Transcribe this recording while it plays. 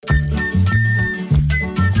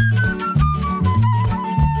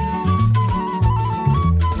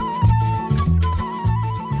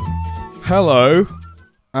Hello,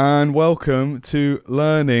 and welcome to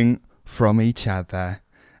Learning from Each Other.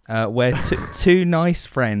 We're two nice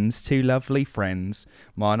friends, two lovely friends.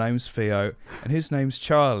 My name's Theo, and his name's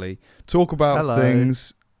Charlie. Talk about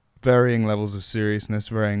things, varying levels of seriousness,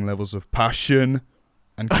 varying levels of passion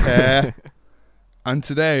and care. And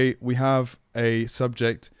today we have a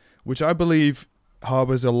subject which I believe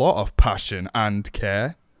harbours a lot of passion and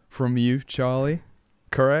care from you, Charlie.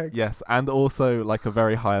 Correct? Yes, and also like a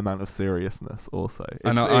very high amount of seriousness also.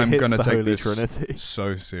 And I'm going to take this Trinity.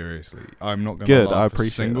 so seriously. I'm not going to laugh a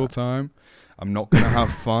single time. I'm not going to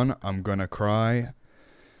have fun. I'm going to cry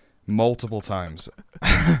multiple times.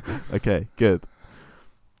 Okay, good.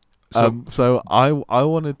 So I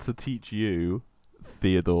wanted to teach you,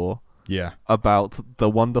 Theodore, about the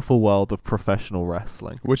wonderful world of professional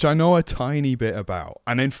wrestling. Which I know a tiny bit about.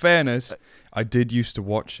 And in fairness, I did used to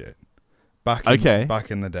watch it. Back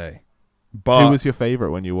in the day. But, who was your favourite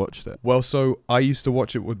when you watched it? Well, so I used to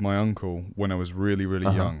watch it with my uncle when I was really,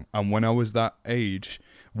 really young. And when I was that age,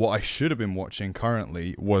 what I should have been watching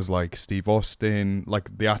currently was like Steve Austin,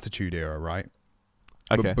 like the Attitude Era, right?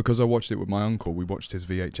 Okay. But because I watched it with my uncle, we watched his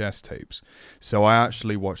VHS tapes. So I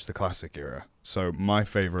actually watched the classic era. So my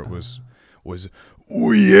favourite was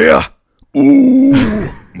oh yeah! Ooh,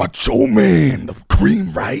 Macho Man, the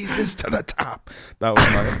cream rises to the top. That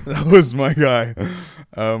was my guy,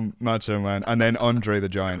 Macho Man. And then Andre the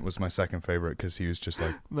Giant was my second favorite because he was just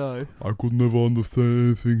like, nice. I could never understand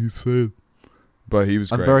anything he said, but he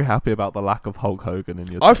was great. I'm very happy about the lack of Hulk Hogan in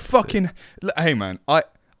your. Hey man,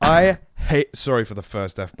 I hate. Sorry for the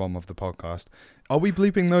first F-bomb of the podcast. Are we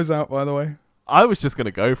bleeping those out, by the way? I was just gonna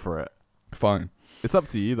go for it. Fine. It's up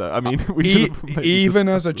to you, though. I mean, even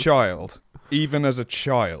as a child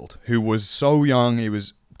who was so young, he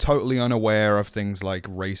was totally unaware of things like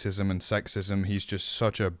racism and sexism. He's just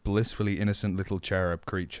such a blissfully innocent little cherub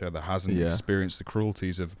creature that hasn't experienced the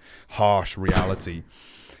cruelties of harsh reality.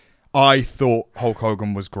 I thought Hulk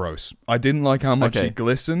Hogan was gross. I didn't like how much he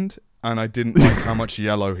glistened, and I didn't like how much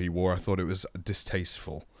yellow he wore. I thought it was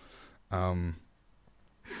distasteful. And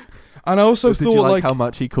I also thought, did you like how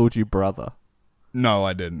much he called you brother? No,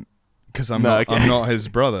 I didn't. Because I'm not his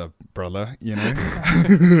brother, you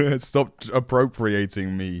know? Stop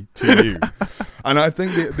appropriating me to you. And I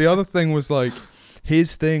think the other thing was, like,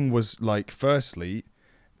 his thing was, like, firstly,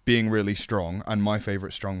 being really strong. And my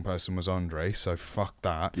favourite strong person was Andre, so fuck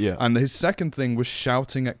that. Yeah. And his second thing was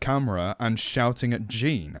shouting at camera and shouting at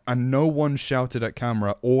Gene. And no one shouted at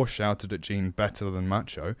camera or shouted at Gene better than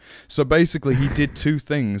Macho. So basically, he did two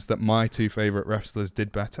things that my two favourite wrestlers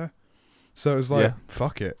did better. So it was like,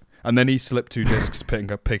 fuck it. And then he slipped 2 discs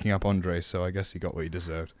picking up Andre, so I guess he got what he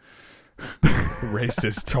deserved.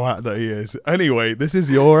 Racist twat that he is. Anyway, this is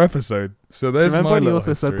your episode. So there's my little when he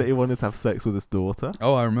also history. said that he wanted to have sex with his daughter?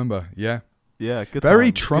 Oh, I remember. Yeah. Yeah, good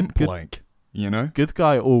Very times. Trump-like, you know? Good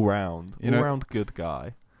guy all round. All round good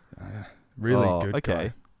guy. Really good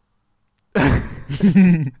guy.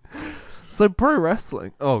 Okay. So pro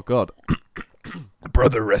wrestling. Oh, God.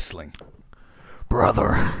 Brother wrestling.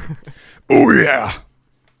 Brother. Oh, yeah.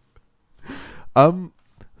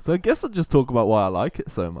 So I guess I'll just talk about why I like it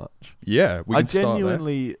so much. Yeah, we can start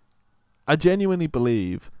there. I genuinely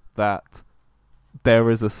believe that there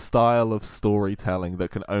is a style of storytelling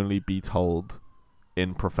that can only be told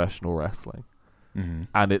in professional wrestling. Mm-hmm.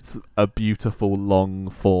 And it's a beautiful,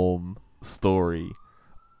 long-form story.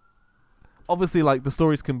 Obviously, like, the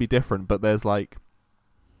stories can be different, but there's, like...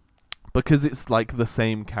 Because it's, like, the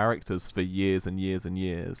same characters for years and years and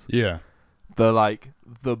years. Yeah. The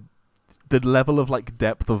level of, like,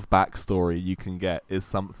 depth of backstory you can get is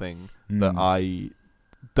something that I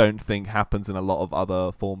don't think happens in a lot of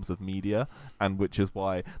other forms of media, and which is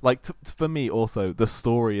why, like, for me also, the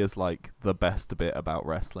story is, like, the best bit about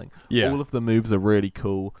wrestling. Yeah. All of the moves are really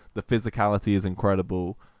cool, the physicality is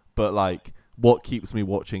incredible, but, like, what keeps me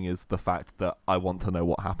watching is the fact that I want to know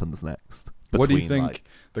what happens next. What do you think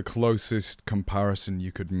the closest comparison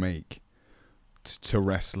you could make to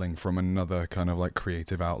wrestling from another kind of like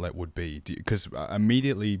creative outlet would be? Because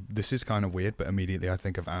immediately, this is kind of weird, but immediately I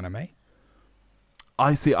think of anime.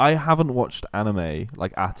 I haven't watched anime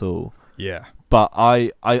like at all. Yeah. But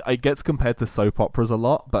I gets compared to soap operas a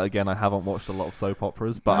lot, but again, I haven't watched a lot of soap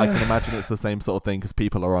operas, but I can imagine it's the same sort of thing because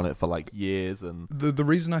people are on it for like years. And the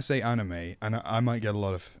reason I say anime, and I might get a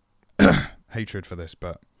lot of hatred for this,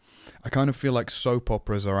 but I kind of feel like soap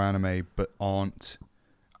operas are anime but aren't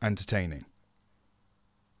entertaining.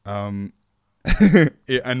 And what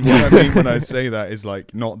I mean when I say that is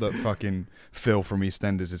like not that fucking Phil from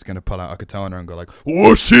EastEnders is going to pull out a katana and go like,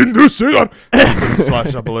 "What's in this here?" and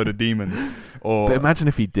slash up a load of demons. Or but imagine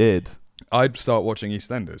if he did. I'd start watching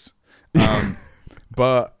EastEnders,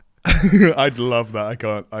 But I'd love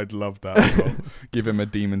that. I'd love that as well. Give him a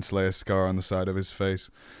Demon Slayer scar on the side of his face.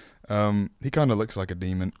 He kind of looks like a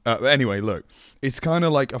demon. Anyway, look, it's kind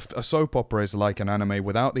of like a soap opera is like an anime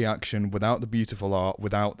without the action, without the beautiful art,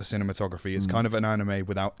 without the cinematography. It's kind of an anime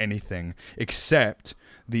without anything except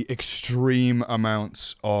the extreme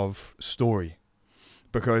amounts of story.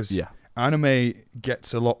 Because anime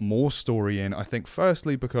gets a lot more story in, I think,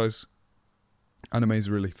 firstly, because anime is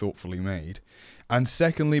really thoughtfully made. And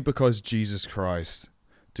secondly, because, Jesus Christ,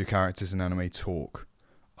 do characters in anime talk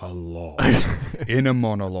a lot. Inner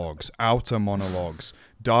monologues, outer monologues,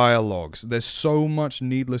 dialogues. There's so much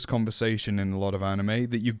needless conversation in a lot of anime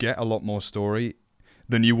that you get a lot more story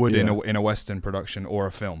than you would in a Western production or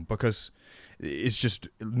a film, because it's just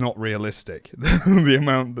not realistic, the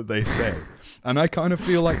amount that they say. And I kind of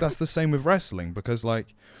feel like that's the same with wrestling, because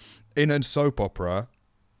like in a soap opera,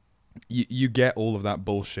 you get all of that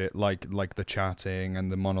bullshit, like the chatting and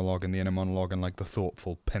the monologue and the inner monologue and like the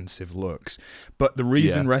thoughtful, pensive looks. But the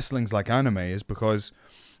reason wrestling's like anime is because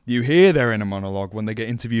you hear their inner monologue when they get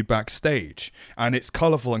interviewed backstage, and it's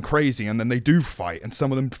colorful and crazy, and then they do fight, and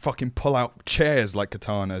some of them fucking pull out chairs like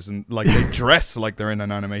katanas, and like they dress like they're in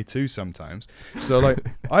an anime too sometimes. So like,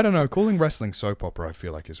 I don't know, calling wrestling soap opera, I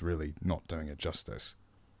feel like is really not doing it justice.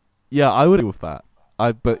 Yeah, I would agree with that.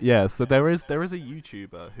 So there is a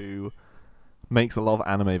YouTuber who makes a lot of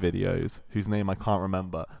anime videos, whose name I can't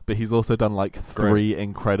remember, but he's also done like 3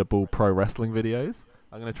 incredible pro wrestling videos.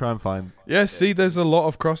 I'm gonna try and find. Yeah, see, there's a lot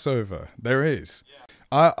of crossover. There is.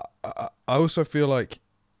 I also feel like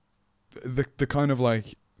the kind of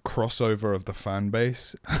like crossover of the fan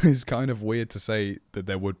base is kind of weird to say that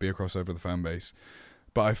there would be a crossover of the fan base,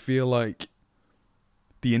 but I feel like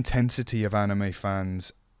the intensity of anime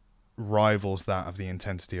fans rivals that of the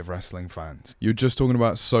intensity of wrestling fans. You're just talking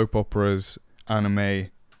about soap operas, anime,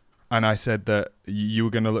 and I said that you were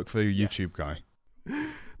going to look for the YouTube guy.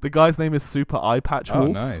 The guy's name is Super Eye Patch Wolf.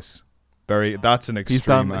 Oh, nice. That's an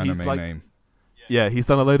extreme anime name. Yeah, he's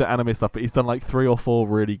done a load of anime stuff, but he's done like 3 or 4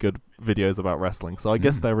 really good videos about wrestling. So I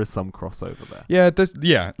guess there is some crossover there.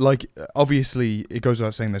 Yeah, like obviously it goes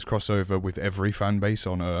without saying there's crossover with every fan base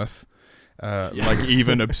on Earth. Like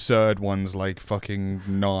even absurd ones like fucking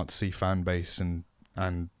Nazi fan base and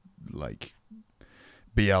like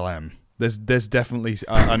BLM. There's definitely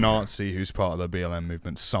a Nazi who's part of the BLM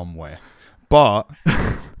movement somewhere, but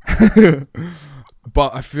I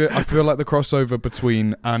feel like the crossover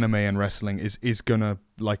between anime and wrestling is gonna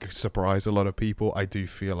like surprise a lot of people. I do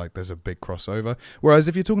feel like there's a big crossover. Whereas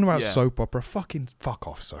if you're talking about soap opera, fuck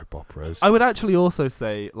off soap operas. I would actually also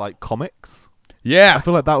say like comics. Yeah, I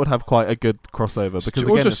feel like that would have quite a good crossover, because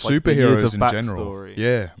or again, just it's like superheroes in backstory.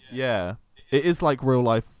 general. Yeah, it is like real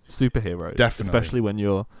life superheroes, definitely, especially when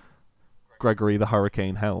you're Gregory the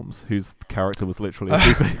Hurricane Helms, whose character was literally a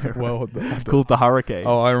superhero called the Hurricane.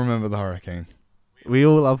 Oh, I remember the Hurricane. We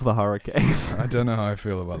all love the Hurricane. I don't know how I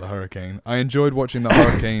feel about the Hurricane. I enjoyed watching the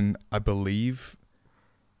Hurricane. I believe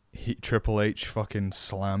Triple H fucking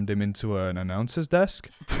slammed him into an announcer's desk.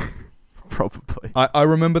 Probably. I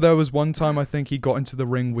remember there was one time I think he got into the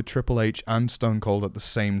ring with Triple H and Stone Cold at the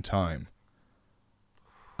same time.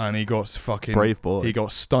 And he got fucking... Brave boy. He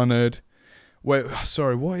got stunned. Wait,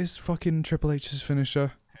 sorry, what is fucking Triple H's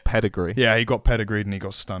finisher? Pedigree. Yeah, he got pedigreed and he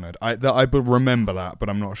got stunned. I remember that, but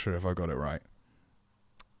I'm not sure if I got it right.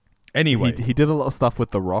 Anyway. He did a lot of stuff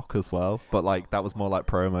with The Rock as well, but like that was more like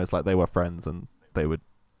promos, like they were friends and they would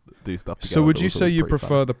do stuff together. So would you say you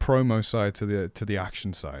prefer the promo side to the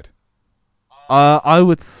action side? I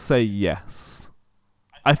would say yes.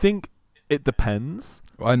 I think it depends.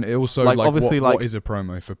 And also, like obviously, what is a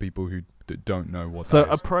promo for people who don't know what that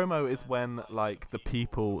is? So a promo is when like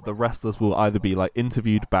the wrestlers will either be like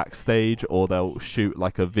interviewed backstage, or they'll shoot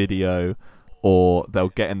like a video, or they'll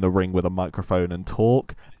get in the ring with a microphone and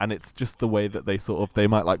talk, and it's just the way that they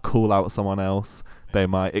might like call out someone else, they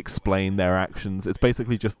might explain their actions. It's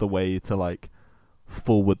basically just the way to like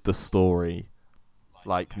forward the story,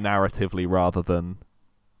 like narratively rather than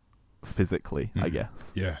physically, I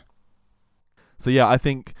guess. Yeah. So yeah, I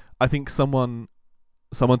think someone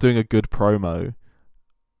doing a good promo,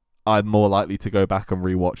 I'm more likely to go back and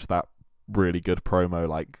rewatch that really good promo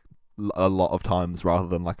like a lot of times rather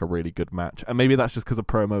than like a really good match. And maybe that's just because a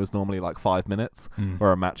promo is normally like 5 minutes,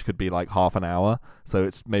 where a match could be like half an hour. So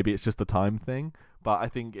it's just a time thing. But I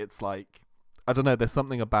think it's like, I don't know, there's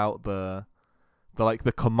something about the like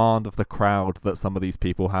the command of the crowd that some of these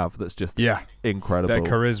people have that's just incredible. Their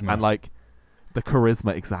charisma. And like the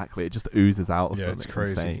charisma, exactly. It just oozes out of them. Yeah, it's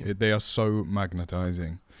crazy. Insane. They are so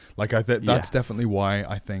magnetizing. Like that's Yes. definitely why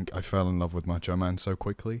I think I fell in love with Macho Man so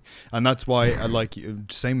quickly, and that's why I like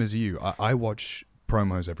same as you. I watch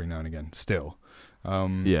promos every now and again still,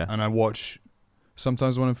 Yeah. and I watch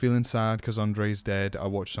sometimes when I'm feeling sad because Andre's dead. I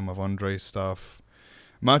watch some of Andre's stuff.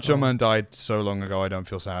 Macho Man died so long ago, I don't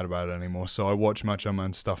feel sad about it anymore. So I watch Macho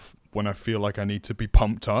Man stuff when I feel like I need to be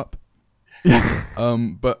pumped up.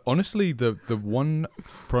 But honestly, the one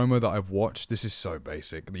promo that I've watched, this is so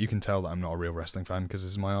basic that you can tell that I'm not a real wrestling fan because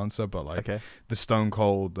this is my answer. But like the Stone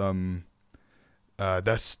Cold,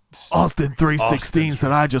 that's Austin 316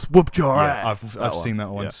 said I just whooped your ass. I've seen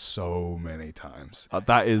that one so many times.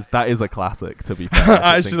 That is a classic, to be fair.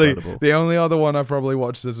 Actually, the only other one I've probably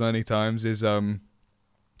watched as many times is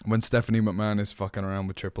when Stephanie McMahon is fucking around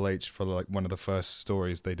with Triple H for like one of the first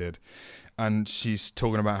stories they did, and she's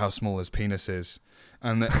talking about how small his penis is,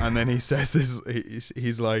 and then he says this.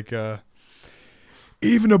 He's like,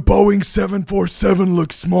 even a Boeing 747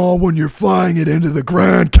 looks small when you're flying it into the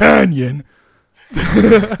Grand Canyon.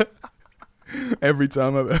 Every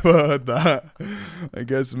time I've ever heard that, it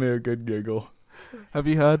gets me a good giggle. Have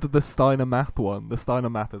you heard of the Steiner Math one? The Steiner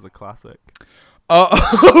Math is a classic.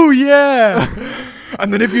 Oh yeah.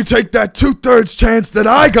 And then if you take that 2/3 chance that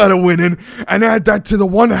I got to win in and add that to the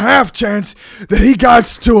 1/2 chance that he got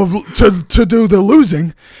to do the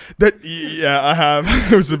losing, that I have.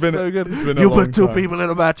 It's been so good. It's been a you long put two time. people in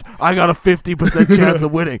a match. I got a 50% chance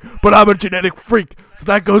of winning, but I'm a genetic freak, so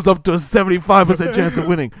that goes up to a 75% chance of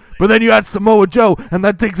winning. But then you add Samoa Joe, and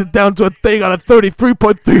that takes it down to a thing on a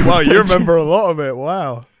 33.3%. Wow, you remember a lot of it.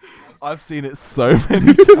 Wow. I've seen it so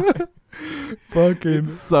many times. Fucking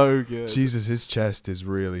It's so good. Jesus, his chest is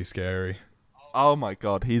really scary. Oh my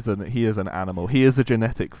god, he is an animal. He is a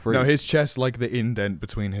genetic freak. No, his chest, like the indent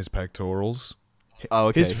between his pectorals. Oh,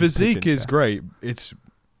 okay. His physique pigeon is chest. great. It's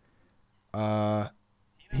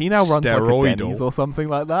he now runs like a steroidal. Denny's or something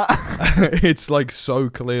like that. It's like so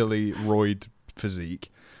clearly roid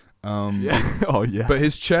physique. Yeah. Oh yeah. But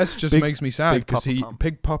his chest just makes me sad Big because Papa Pump.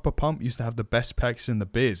 Big Papa Pump used to have the best pecs in the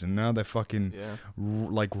biz, and now they're fucking yeah.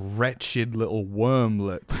 like wretched little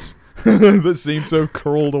wormlets that seem to have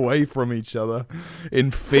crawled away from each other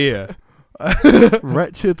in fear.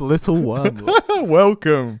 Wretched little worm.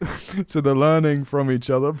 Welcome to the Learning from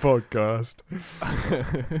Each Other podcast.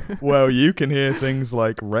 Well, you can hear things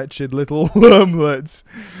like wretched little wormlets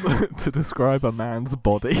To describe a man's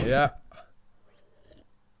body. Yeah.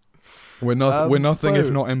 We're nothing if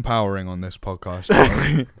so- not empowering on this podcast,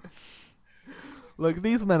 Charlie. Look,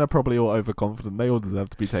 these men are probably all overconfident. They all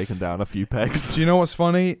deserve to be taken down a few pegs. Do you know what's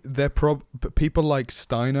funny? People like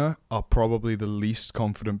Steiner are probably the least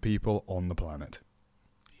confident people on the planet.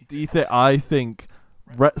 Do you think? I think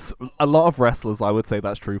a lot of wrestlers, I would say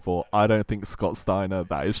that's true for. I don't think Scott Steiner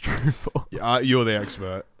that is true for. Yeah, you're the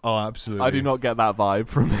expert. Oh, absolutely. I do not get that vibe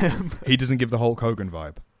from him. He doesn't give the Hulk Hogan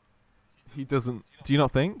vibe. He doesn't. Do you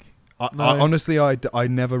not think? No. Honestly, I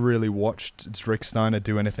never really watched Rick Steiner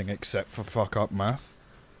do anything except for fuck up math.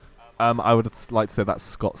 I would like to say that's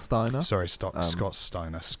Scott Steiner. Sorry, Scott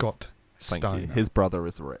Steiner. Scott Thank Steiner. you. His brother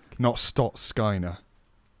is Rick. Not Stott Skyner.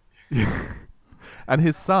 And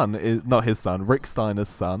his son is not his son. Rick Steiner's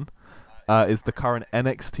son is the current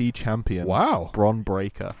NXT champion. Wow. Bron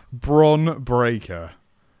Breakker. Bron Breakker.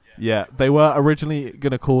 Yeah, they were originally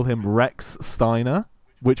gonna call him Rex Steiner,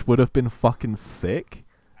 which would have been fucking sick.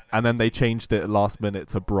 And then they changed it last minute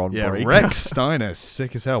to Bron Breakker. Yeah, Rex Steiner,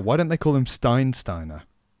 sick as hell. Why didn't they call him Steiner?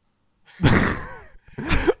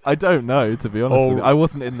 I don't know, to be honest with you. I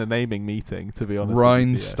wasn't in the naming meeting, to be honest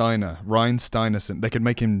Ryan with you. Steiner. Ryan Steinerson. They could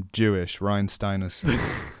make him Jewish. Ryan Steinerson.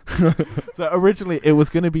 So originally it was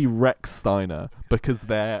going to be Rex Steiner because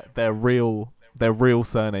their real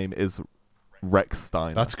surname is Rex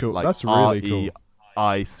Steiner. That's cool. Like That's really cool.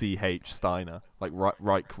 R-E-I-C-H Steiner, like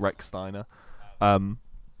Rex Steiner.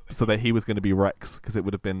 So that he was going to be Rex because it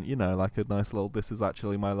would have been, like a nice little. This is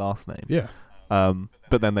actually my last name. Yeah.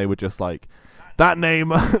 But then they were just like, that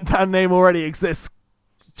name already exists.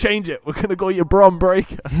 Change it. We're gonna call you Bron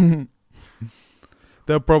Breakker.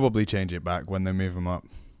 They'll probably change it back when they move them up.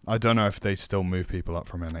 I don't know if they still move people up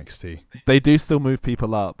from NXT. They do still move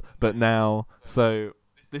people up, but now, so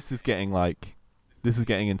this is getting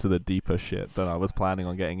into the deeper shit that I was planning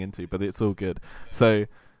on getting into, but it's all good. So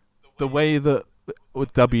the way that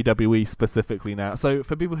with WWE specifically now, so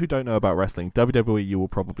for people who don't know about wrestling, WWE you will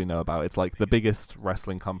probably know about. It's like the biggest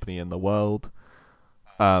wrestling company in the world.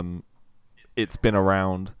 It's been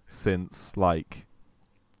around since like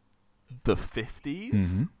the 50s,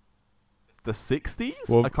 Mm-hmm. the 60s.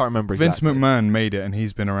 Well, I can't remember Vince exactly. McMahon made it, and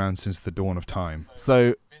he's been around since the dawn of time.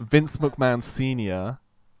 So Vince McMahon Sr.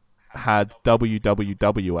 had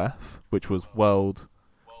WWF, which was World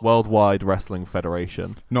Worldwide Wrestling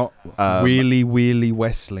Federation. Not Wheelie Wheelie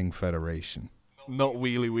Wrestling Federation. Not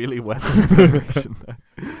Wheelie Wheelie Wrestling Federation.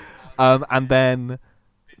 And then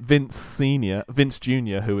Vince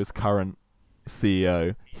Jr., who is current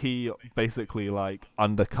CEO, he basically like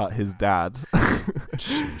undercut his dad,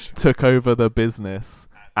 took over the business,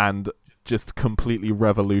 and just completely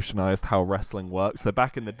revolutionized how wrestling works. So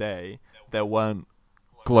back in the day, there weren't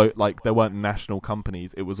national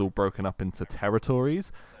companies. It was all broken up into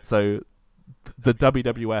territories. So the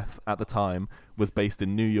WWF at the time was based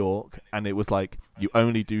in New York, and it was like you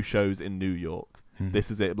only do shows in New York.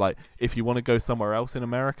 This is it. Like if you want to go somewhere else in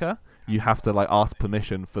America, you have to like ask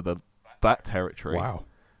permission for that territory. Wow.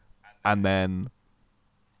 And then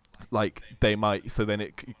like they might, so then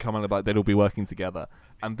it come on like they'd all be working together.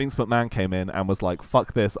 And Vince McMahon came in and was like,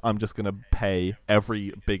 fuck this, I'm just going to pay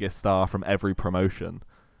every biggest star from every promotion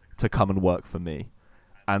to come and work for me.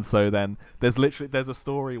 And so then there's a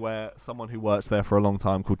story where someone who works there for a long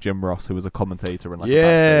time called Jim Ross, who was a commentator and like a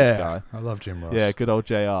backstage guy. I love Jim Ross. Yeah, good old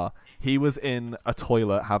JR. He was in a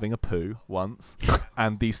toilet having a poo once,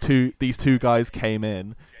 and these two guys came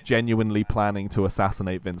in genuinely planning to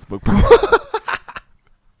assassinate Vince McMahon.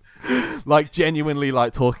 Like genuinely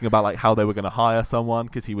like talking about like how they were going to hire someone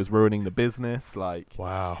because he was ruining the business. Like,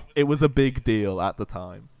 wow, it was a big deal at the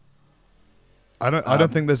time. I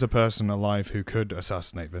don't think there's a person alive who could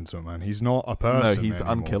assassinate Vince McMahon. He's not a person. No, he's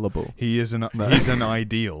anymore. unkillable. He is he's an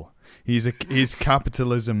ideal. He's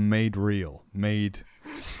capitalism made real, made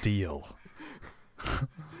steel.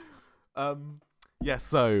 Yeah,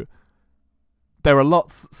 so there are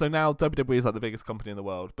lots. So now WWE is like the biggest company in the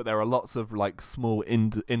world, but there are lots of like small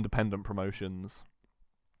independent promotions,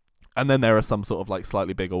 and then there are some sort of like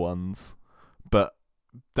slightly bigger ones, but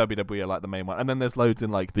WWE are like the main one. And then there's loads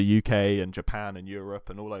in like the UK and Japan and Europe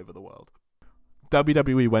and all over the world.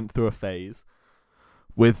 WWE went through a phase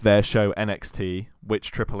with their show NXT,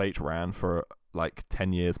 which Triple H ran for like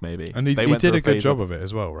 10 years maybe. And he did a good job of it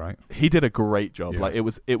as well, right? He did a great job. Yeah. Like it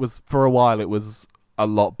was for a while it was a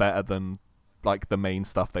lot better than like the main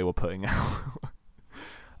stuff they were putting out.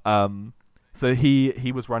 So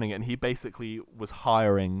he was running it, and he basically was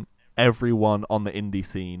hiring everyone on the indie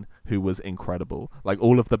scene who was incredible. Like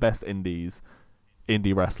all of the best indie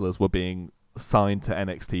wrestlers were being signed to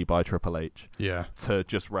NXT by Triple H to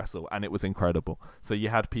just wrestle, and it was incredible. So you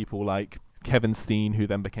had people like Kevin Steen, who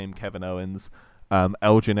then became Kevin Owens,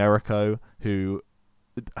 El Generico, who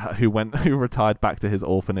retired back to his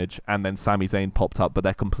orphanage, and then Sami Zayn popped up, but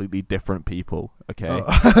they're completely different people. Okay,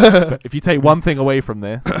 but if you take one thing away from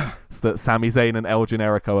this, it's that Sami Zayn and El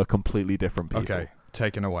Generico are completely different people. Okay,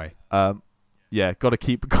 taken away. Yeah, gotta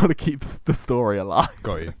keep the story alive.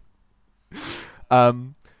 Got you.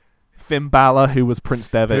 Finn Balor, who was Prince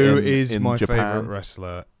Devitt, who is in my Japan. favorite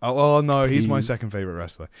wrestler. Oh no, he's my second favorite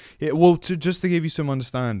wrestler. Yeah, well, just to give you some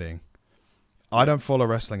understanding, I don't follow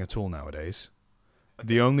wrestling at all nowadays. Okay.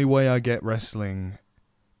 The only way I get wrestling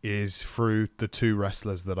is through the two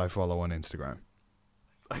wrestlers that I follow on Instagram.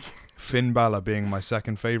 Finn Balor being my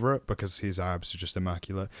second favorite because his abs are just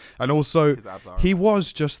immaculate, and also he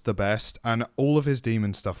was just the best, and all of his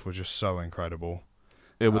demon stuff was just so incredible.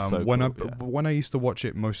 It was so when cool, when I used to watch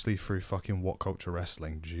it mostly through fucking What Culture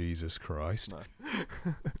Wrestling. Jesus Christ.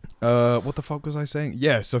 No. What the fuck was I saying?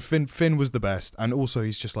 Yeah, so Finn was the best, and also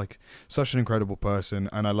he's just like such an incredible person,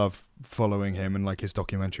 and I love following him, and like his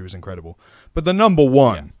documentary was incredible. But the number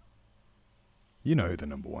one, you know who the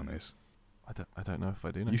number one is. I don't know if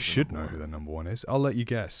I do know. You should know who the number one is. I'll let you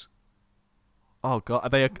guess. Oh god, are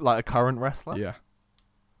they like a current wrestler? Yeah.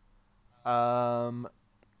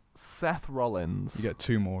 Seth Rollins. You get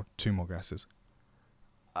two more guesses.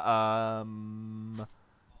 Oh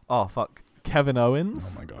fuck, Kevin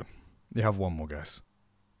Owens. Oh my god, you have one more guess.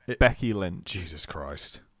 Becky Lynch. Jesus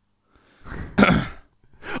Christ.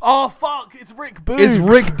 Oh fuck, it's Rick Boogs. It's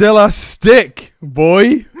Rick De La Stick,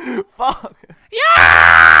 boy. Fuck.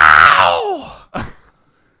 Yeah.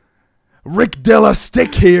 Rick De La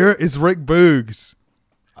Stick here is Rick Boogs.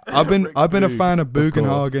 I've been a fan of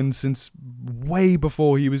Bugenhagen since way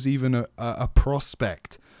before he was even a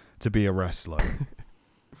prospect to be a wrestler.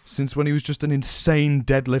 Since when he was just an insane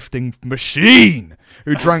deadlifting machine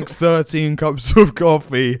who drank 13 cups of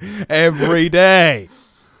coffee every day.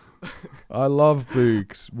 I love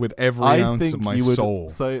Boogs with every ounce of my soul.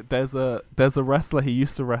 So there's a wrestler, he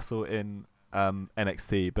used to wrestle in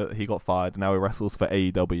NXT, but he got fired. Now he wrestles for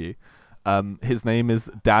AEW. His name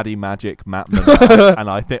is Daddy Magic Matt Menard, and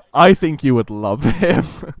I think you would love him.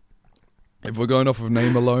 If we're going off of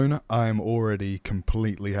name alone, I'm already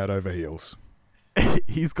completely head over heels.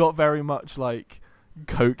 He's got very much like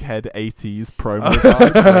Cokehead 80s promo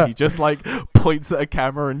vibes, where he just like points at a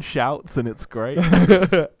camera and shouts, and it's great.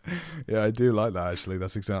 Yeah, I do like that, actually.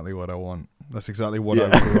 That's exactly what I want. That's exactly what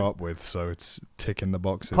I grew up with, so it's ticking the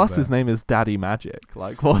boxes. Plus, there. his name is Daddy Magic.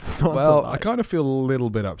 Like, what's Well, like? I kind of feel a little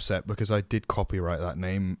bit upset because I did copyright that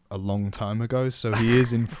name a long time ago, so he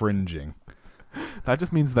is infringing. That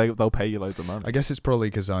just means they'll pay you loads of money. I guess it's probably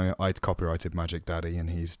because I'd copyrighted Magic Daddy and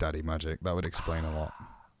he's Daddy Magic. That would explain a lot.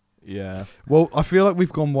 Yeah. Well, I feel like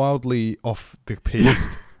we've gone wildly off the piece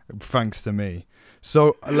thanks to me.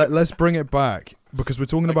 So let's bring it back because we're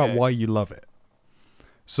talking about why you love it.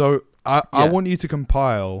 So I want you to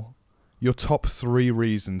compile your top 3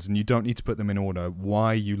 reasons, and you don't need to put them in order,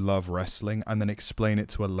 why you love wrestling, and then explain it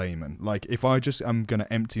to a layman. Like, if I'm going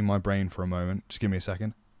to empty my brain for a moment. Just give me a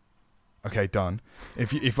second. Okay, done.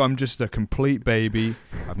 If I'm just a complete baby,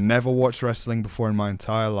 I've never watched wrestling before in my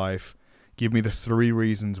entire life, give me the 3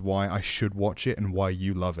 reasons why I should watch it and why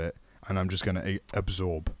you love it, and I'm just going to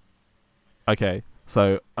absorb. Okay,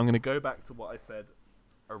 so I'm going to go back to what I said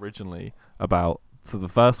originally about... So the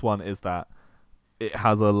first one is that it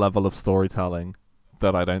has a level of storytelling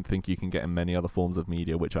that I don't think you can get in many other forms of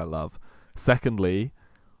media, which I love. Secondly,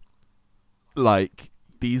 like,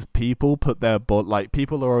 these people put their...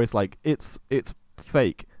 people are always like, it's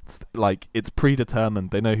fake. It's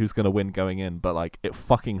predetermined. They know who's going to win going in, but, like, it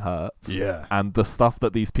fucking hurts. Yeah. And the stuff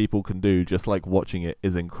that these people can do, just, like, watching it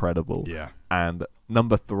is incredible. Yeah. And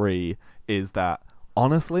number 3 is that,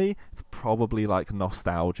 honestly, it's probably, like,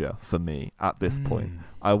 nostalgia for me at this point.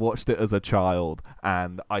 I watched it as a child,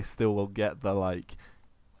 and I still will get the,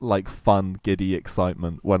 like fun, giddy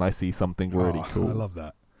excitement when I see something really cool. I love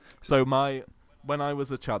that. So when I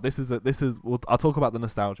was a child, I'll talk about the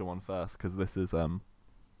nostalgia one first, because this is the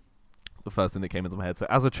first thing that came into my head. So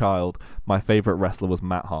as a child, my favorite wrestler was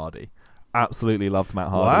Matt Hardy. Absolutely loved Matt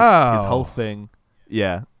Hardy. Wow. His whole thing,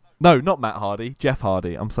 yeah. No, not Matt Hardy. Jeff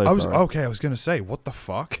Hardy. I'm so sorry. Okay, I was going to say, what the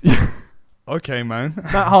fuck? Okay, man.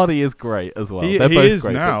 Matt Hardy is great as well. He They're both is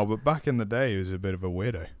great, now, but back in the day, he was a bit of a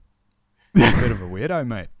weirdo. A bit of a weirdo,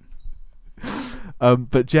 mate.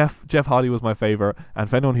 But Jeff Hardy was my favorite, and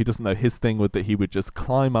for anyone who doesn't know, his thing was that he would just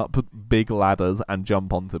climb up big ladders and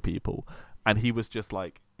jump onto people, and he was just,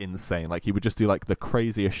 like, insane. Like, he would just do, like, the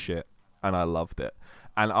craziest shit, and I loved it.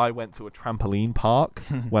 And I went to a trampoline park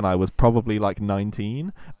when I was probably, like,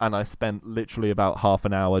 19, and I spent literally about half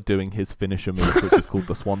an hour doing his finisher move, which is called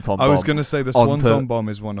the Swanton Bomb. I was going to say the Swanton Bomb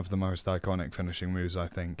is one of the most iconic finishing moves, I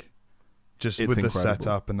think. Just with the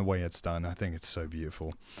setup and the way it's done, I think it's so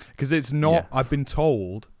beautiful. Because it's not, yes. I've been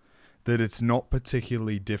told that it's not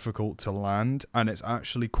particularly difficult to land, and it's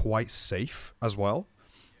actually quite safe as well.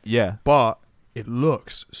 Yeah. But it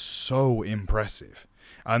looks so impressive.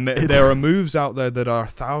 And there are moves out there that are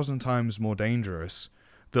 1,000 times more dangerous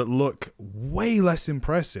that look way less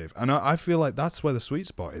impressive. And I feel like that's where the sweet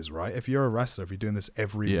spot is, right? If you're a wrestler, if you're doing this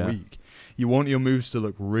every week, you want your moves to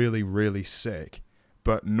look really, really sick,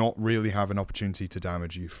 but not really have an opportunity to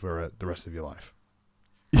damage you for the rest of your life.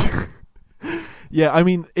 Yeah, I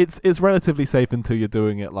mean, it's relatively safe until you're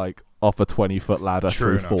doing it, like, off a 20-foot ladder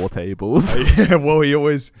through 4 tables. Yeah, well, he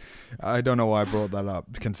always... I don't know why I brought that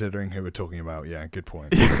up, considering who we're talking about. Yeah, good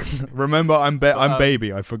point. Remember, I'm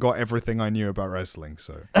baby. I forgot everything I knew about wrestling,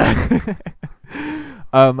 so...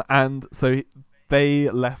 And so they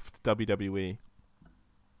left WWE.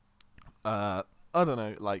 I don't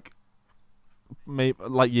know, like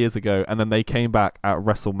years ago, and then they came back at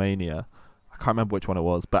WrestleMania. I can't remember which one it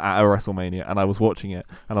was, but at a WrestleMania, and I was watching it,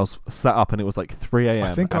 and I was sat up, and it was like 3 a.m.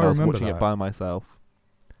 I think and I was remember watching that. It by myself.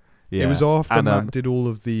 Yeah. It was after Matt did all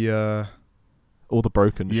of the... all the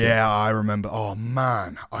broken shit. Yeah, I remember. Oh,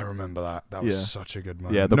 man. I remember that. That was such a good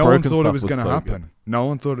moment. Yeah, no one thought it was going to happen. Good. No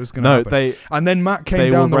one thought it was going to happen. And then Matt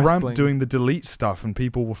came down the ramp doing the delete stuff, and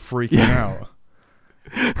people were freaking out.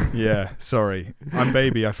 Yeah, sorry. I'm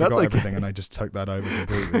baby. I forgot everything, and I just took that over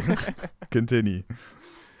completely. Continue.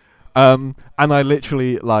 And I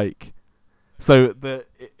literally, like... So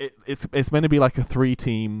it's meant to be like a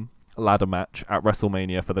 3-team ladder match at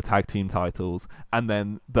WrestleMania for the tag team titles, and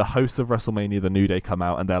then the hosts of WrestleMania, the New Day, come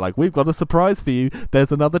out and they're like, we've got a surprise for you,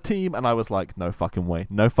 there's another team. And I was like, no fucking way,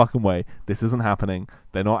 this isn't happening,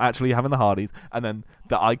 they're not actually having the Hardys. And then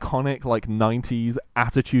the iconic, like, 90s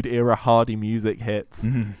Attitude Era Hardy music hits.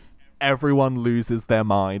 Everyone loses their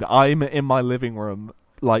mind. I'm in my living room,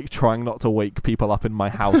 like, trying not to wake people up in my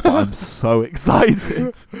house, but I'm so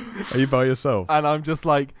excited. Are you by yourself? And I'm just,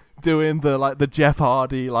 like, doing the Jeff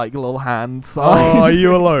Hardy, like, little hand sign. Oh, are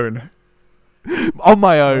you alone? On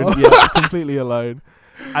my own, yeah, completely alone.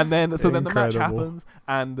 And then, so then the match happens,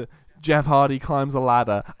 and Jeff Hardy climbs a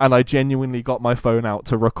ladder, and I genuinely got my phone out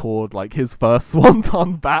to record like his first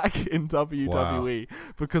swanton back in WWE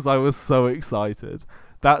because I was so excited.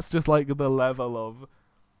 That's just like the level of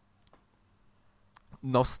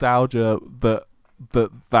nostalgia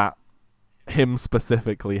that him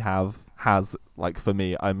specifically has like for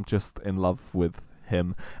me. I'm just in love with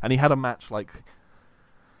him, and he had a match like.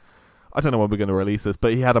 I don't know when we're going to release this,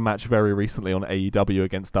 but he had a match very recently on AEW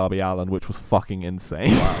against Darby Allin, which was fucking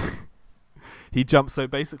insane. Wow. He jumped. So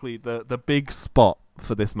basically, the big spot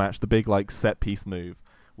for this match, the big like set piece move,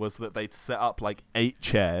 was that they'd set up like 8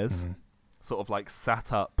 chairs, sort of like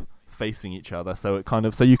sat up facing each other. So it kind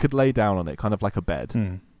of so you could lay down on it, kind of like a bed.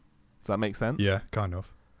 Does that make sense? Yeah, kind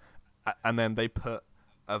of. And then they put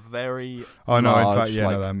a very no, large, in fact, yeah,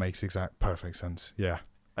 no, that makes perfect sense. Yeah.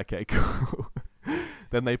 Okay, cool.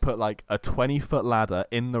 Then they put like a 20-foot ladder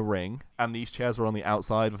in the ring, and these chairs were on the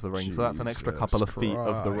outside of the ring, so that's an extra couple of feet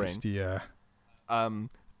of the ring. Yeah.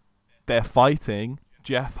 They're fighting.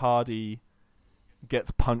 Jeff Hardy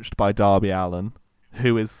gets punched by Darby Allin,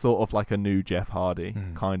 who is sort of like a new Jeff Hardy,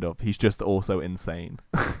 kind of. He's just also insane.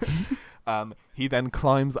 He then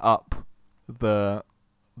climbs up the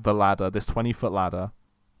ladder, this 20-foot ladder.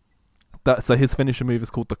 So his finisher move is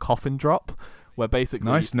called the coffin drop, where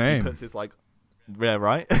basically nice name. He puts his like, yeah,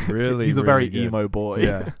 right. Really, he's a really very good. emo boy.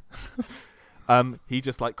 Yeah. He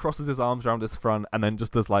just like crosses his arms around his front and then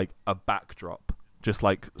just does like a backdrop, just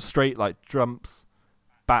like straight like jumps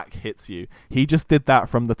back, hits you. He just did that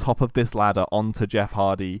from the top of this ladder onto Jeff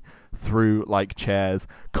Hardy through like chairs,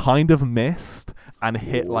 kind of missed and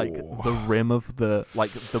hit like the rim of the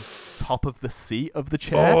top of the seat of the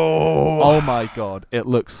chair. Oh my god, it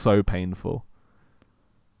looks so painful.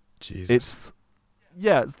 Jesus.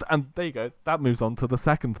 And there you go. That moves on to the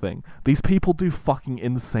second thing. These people do fucking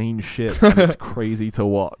insane shit, and it's crazy to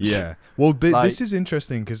watch. Yeah. Well, this is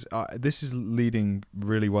interesting because this is leading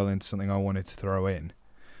really well into something I wanted to throw in.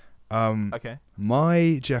 Okay.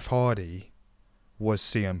 My Jeff Hardy was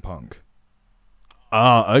CM Punk.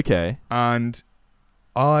 Ah, okay. And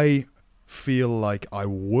I feel like I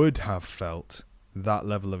would have felt that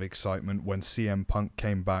level of excitement when CM Punk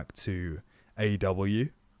came back to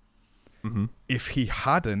AEW. If he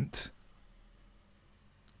hadn't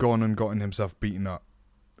gone and gotten himself beaten up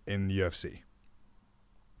in UFC.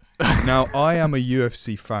 Now, I am a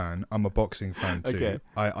UFC fan. I'm a boxing fan too. Okay.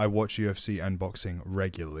 I watch UFC and boxing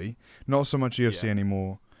regularly. Not so much UFC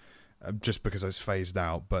anymore, just because it's phased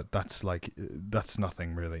out. But that's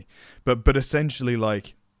nothing really. But essentially,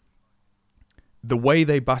 like the way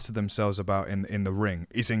they batter themselves about in the ring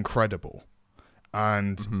is incredible,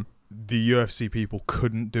 and the UFC people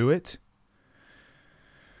couldn't do it.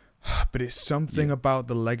 But it's something about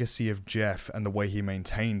the legacy of Jeff and the way he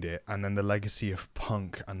maintained it, and then the legacy of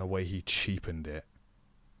Punk and the way he cheapened it.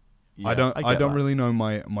 Yeah, I don't really know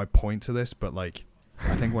my point to this, but like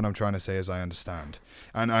I think what I'm trying to say is I understand.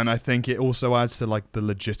 And I think it also adds to like the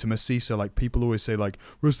legitimacy. So like people always say like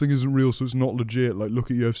wrestling isn't real, so it's not legit. Like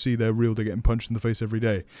look at UFC, they're real, they're getting punched in the face every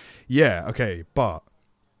day. Yeah, okay, but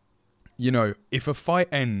you know, if a fight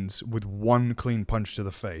ends with one clean punch to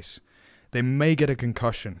the face, they may get a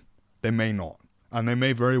concussion. They may not. And they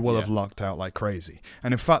may very well have lucked out like crazy.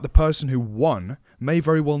 And in fact, the person who won may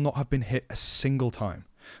very well not have been hit a single time.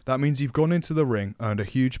 That means you've gone into the ring, earned a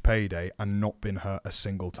huge payday, and not been hurt a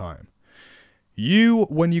single time.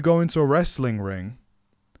 When you go into a wrestling ring,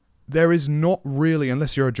 there is not really,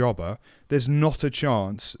 unless you're a jobber, there's not a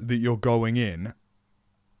chance that you're going in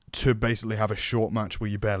to basically have a short match where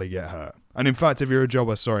you barely get hurt. And in fact, if you're a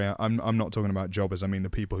jobber, sorry, I'm not talking about jobbers. I mean the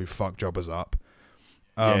people who fuck jobbers up.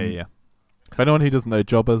 Yeah. For anyone who doesn't know,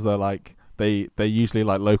 jobbers are like they're usually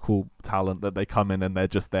like local talent that they come in and they're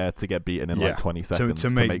just there to get beaten in like 20 seconds to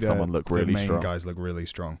make someone look really strong. The main guys look really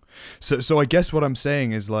strong. So I guess what I'm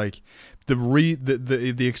saying is like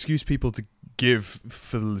the excuse people to give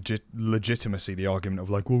for legitimacy, the argument of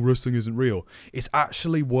like, well, wrestling isn't real, it's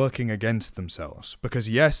actually working against themselves. Because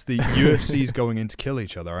yes, the UFC is going in to kill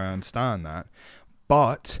each other. I understand that,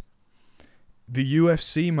 but the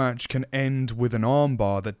UFC match can end with an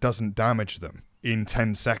armbar that doesn't damage them in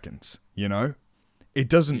 10 seconds, you know? It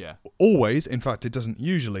doesn't always, in fact, it doesn't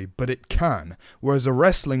usually, but it can. Whereas a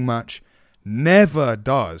wrestling match never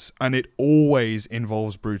does, and it always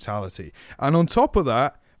involves brutality. And on top of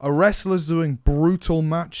that, a wrestler's doing brutal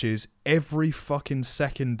matches every fucking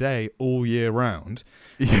second day all year round.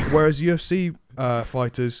 Whereas UFC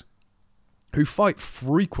fighters who fight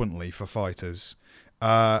frequently for fighters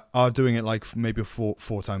are doing it like maybe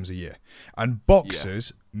four times a year, and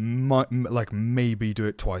boxers might like maybe do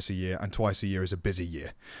it twice a year, and twice a year is a busy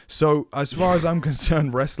year. So as far as I'm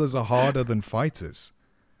concerned, wrestlers are harder than fighters.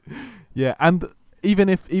 Yeah, and even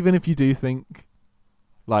if you do think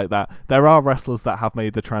like that, there are wrestlers that have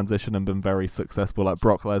made the transition and been very successful, like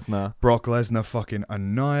Brock Lesnar. Brock Lesnar fucking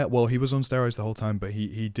annihilate. Well, he was on steroids the whole time, but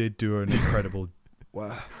he did do an incredible.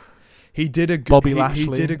 He did a good. Bobby he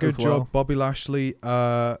Lashley did a good as job. well. Bobby Lashley.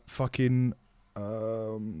 Fucking.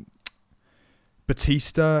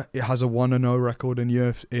 Batista. It has a 1-0 record in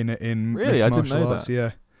in Really? mixed I didn't martial know arts. that.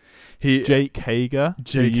 Yeah. Jake Hager,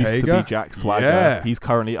 who used to be Jack Swagger. Yeah. He's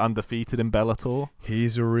currently undefeated in Bellator.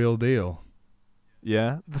 He's a real deal.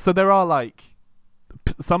 Yeah. So there are like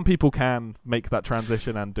some people can make that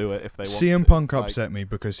transition and do it if they want to. CM Punk Like, upset me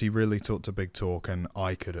because he really talked a big talk, and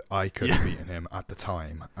I could have beaten him at the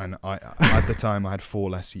time. And at the time I had 4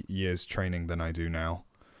 less years training than I do now.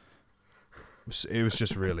 It was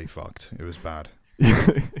just really fucked. It was bad.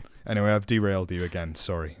 Anyway, I've derailed you again.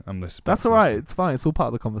 Sorry, I'm listening. That's all right. It's fine. It's all part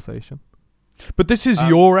of the conversation. But this is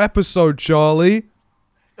your episode, Charlie.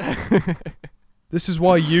 This is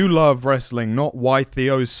why you love wrestling, not why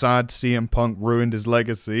Theo's sad CM Punk ruined his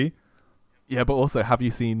legacy. Yeah, but also, have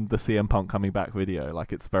you seen the CM Punk coming back video?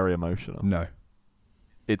 Like, it's very emotional. No,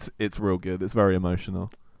 It's real good. It's very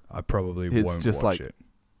emotional. I probably It's won't just watch like- it.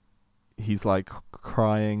 He's like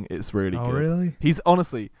crying. It's really Oh, good. really? He's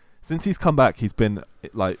honestly, since he's come back, he's been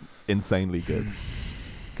like insanely good.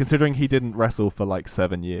 Considering he didn't wrestle for like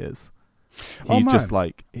 7 years. Oh, He's man. just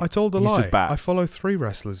like I told a he's lie. just back. I follow 3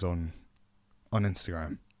 wrestlers on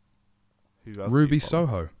Instagram. Who else do Ruby you follow?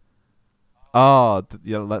 Soho. Oh,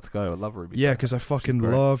 yeah, let's go. I love Ruby. Yeah, Soho. because I fucking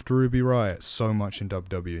great. loved Ruby Riott so much in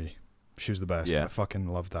WWE. She was the best. Yeah. I fucking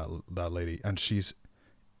loved that lady, and she's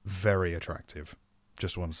very attractive.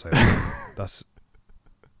 Just want to say that. That's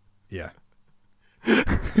yeah.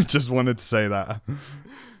 Just wanted to say that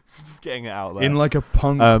Just getting it out there. in like a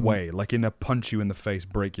punk way. like in a punch you in the face,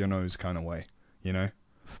 break your nose kind of way. You know?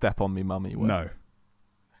 Step on me, mummy. Way. No,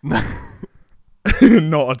 No.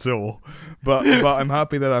 not at all. But I'm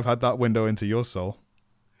happy that I've had that window into your soul.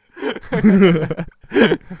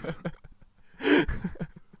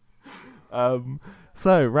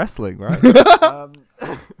 So wrestling, right?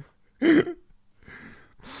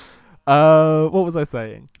 What was I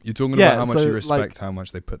saying? You're talking Yeah, about how much so, you respect like- how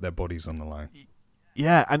much they put their bodies on the line.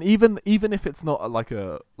 Yeah, and even if it's not like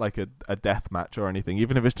a death match or anything,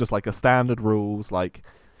 even if it's just like a standard rules like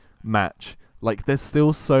match, like there's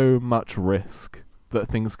still so much risk that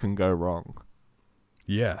things can go wrong,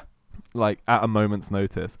 Yeah. like at a moment's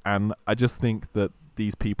notice. And I just think that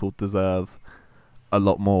these people deserve a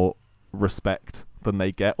lot more respect than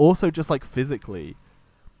they get. Also, just like physically,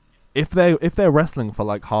 if they're wrestling for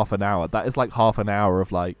like half an hour, that is like half an hour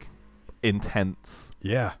of like intense,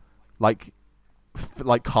 Yeah. like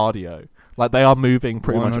like cardio. Like they are moving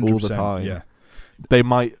pretty much all the 100%, time. Yeah. They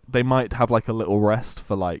might have like a little rest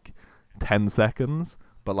for like 10 seconds,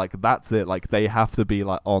 but like that's it. Like they have to be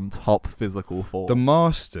like on top physical form. The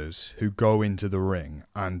masters who go into the ring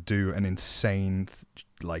and do an insane,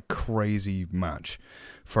 like crazy match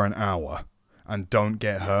for an hour and don't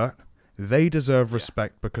get hurt, they deserve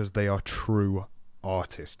respect because they are true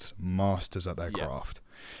artists, masters at their craft.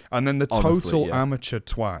 And then the Honestly, total yeah. amateur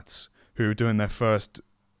twats who are doing their first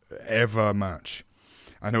ever match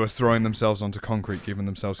and who are throwing themselves onto concrete, giving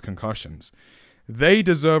themselves concussions, they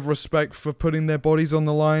deserve respect for putting their bodies on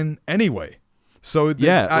the line anyway. So at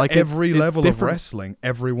like every it's level of different. wrestling,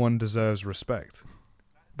 everyone deserves respect.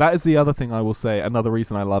 That is the other thing I will say. Another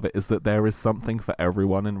reason I love it is that there is something for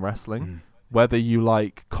everyone in wrestling. Whether you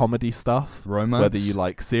like comedy stuff, Romance. whether you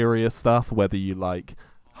like serious stuff, whether you like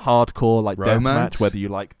hardcore like Romance. deathmatch, whether you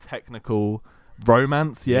like technical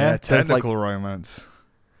romance, there's, technical romance.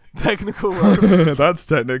 like, technical romance. That's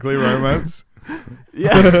technically romance.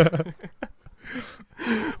 Yeah.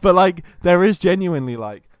 But like there is genuinely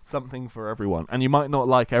like something for everyone, and you might not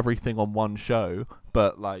like everything on one show,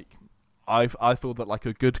 but like I feel that like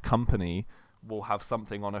a good company will have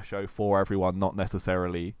something on a show for everyone, not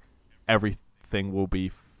necessarily everything will be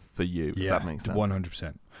for you. If that makes sense.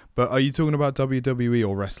 100%. But are you talking about WWE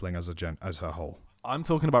or wrestling as a whole? I'm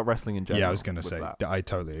talking about wrestling in general. Yeah, I was going to with say. that. I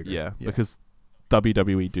totally agree. Yeah, because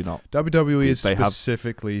WWE do not. WWE is they have-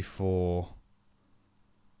 specifically for.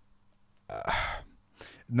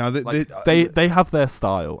 Now Like, they have their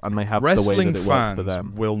style and they have the way wrestling that it works for fans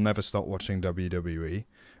them. will never stop watching WWE,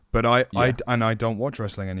 but I don't watch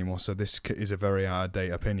wrestling anymore, so this is a very out of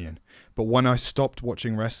date opinion. But when I stopped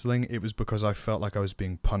watching wrestling, it was because I felt like I was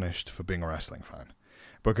being punished for being a wrestling fan,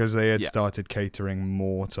 because they had started catering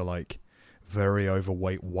more to like very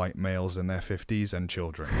overweight white males in their 50s and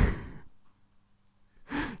children.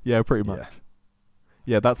 Yeah, pretty much. Yeah.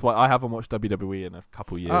 Yeah, that's why I haven't watched WWE in a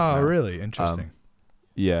couple years Oh, now. really? Interesting.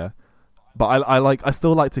 Yeah. But I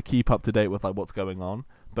still like to keep up to date with like what's going on.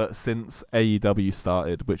 But since AEW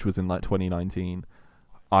started, which was in like 2019,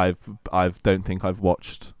 I've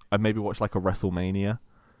maybe watched like a WrestleMania,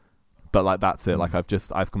 but like that's it. Like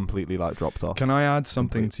I've completely like dropped off. Can I add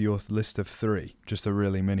something to your list of 3? Just a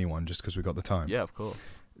really mini one, just because we got the time. Yeah, of course.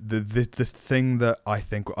 The thing that I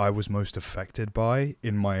think I was most affected by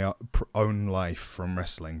in my own life from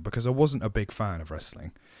wrestling, because I wasn't a big fan of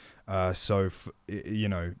wrestling. The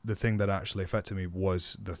thing that actually affected me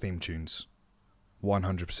was the theme tunes,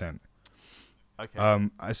 100%.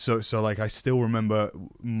 Okay. So like I still remember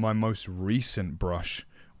my most recent brush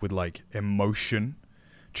with like emotion,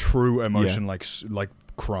 true emotion, like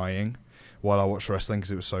crying while I watched wrestling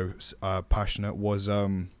because it was so passionate. Was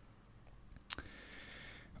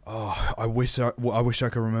I wish I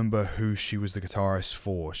could remember who she was the guitarist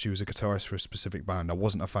for. She was a guitarist for a specific band. I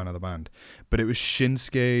wasn't a fan of the band, but it was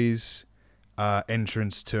Shinsuke's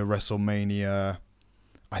entrance to WrestleMania.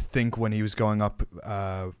 I think when he was going up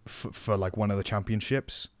for like one of the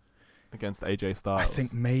championships against AJ Styles. I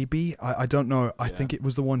think maybe I don't know. I think it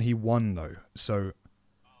was the one he won though. So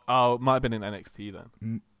it might have been in NXT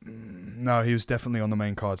then. No, he was definitely on the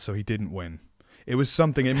main card, so he didn't win. It was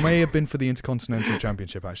something. It may have been for the Intercontinental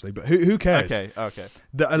Championship actually, but who cares? Okay.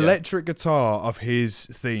 The electric guitar of his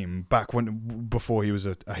theme before he was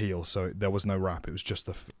a heel, so there was no rap. It was just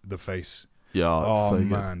the face. Yeah. Oh so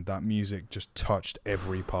man, good. that music just touched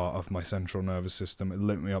every part of my central nervous system. It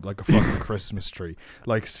lit me up like a fucking Christmas tree.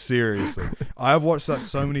 Like seriously, I have watched that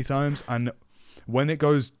so many times, and when it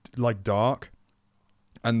goes like dark,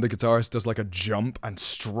 and the guitarist does like a jump and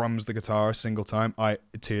strums the guitar a single time,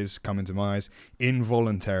 tears come into my eyes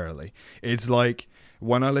involuntarily. It's like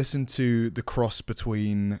when I listen to the cross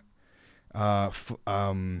between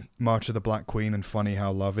March of the Black Queen and Funny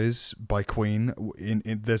How Love Is by Queen.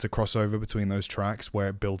 There's a crossover between those tracks where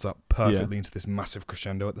it builds up perfectly into this massive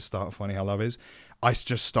crescendo at the start of Funny How Love Is. I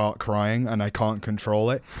just start crying and I can't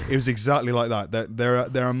control it. It was exactly like that.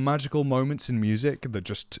 There are magical moments in music that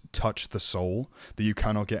just touch the soul that you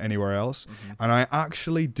cannot get anywhere else. Mm-hmm. And I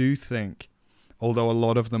actually do think, although a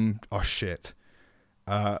lot of them are shit,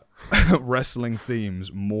 wrestling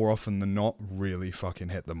themes more often than not really fucking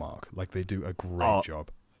hit the mark. Like they do a great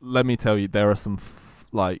job. Let me tell you, there are some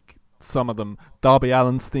some of them. Darby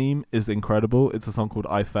Allin's theme is incredible. It's a song called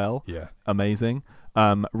I Fell. Yeah, amazing.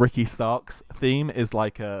 Ricky Stark's theme is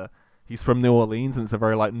like he's from New Orleans, and it's a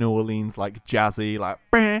very like New Orleans like jazzy like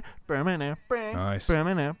nice.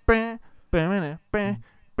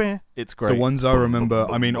 It's great. The ones I remember,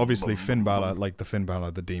 I mean, obviously Finn Balor, like the Finn Balor,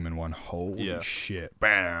 the Demon one. Holy shit!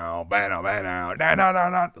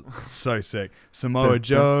 So sick. Samoa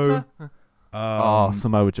Joe.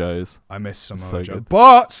 Samoa Joe's. I miss Samoa so Joe, good.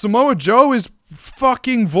 but Samoa Joe is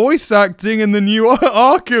fucking voice acting in the new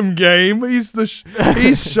Arkham game. He's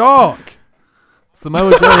Shark.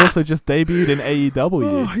 Samoa Joe also just debuted in AEW.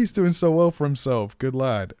 Oh, he's doing so well for himself. Good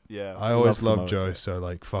lad. Yeah, I always loved Joe. Joe, so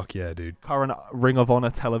like, fuck yeah, dude. Current Ring of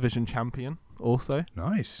Honor television champion, also.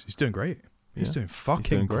 Nice. He's doing great. He's doing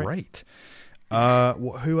fucking doing great.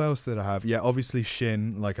 Who else did I have? Yeah, obviously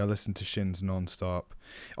Shin. Like I listened to Shin's nonstop.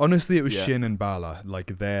 Honestly, it was Shin and Balor.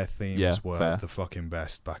 Like their themes were the fucking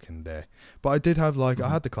best back in the day. But I did have I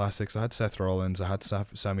had the classics. I had Seth Rollins. I had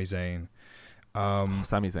Sami Zayn.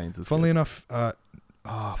 Sami Zayn's is funnily good. enough,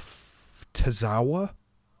 Tozawa.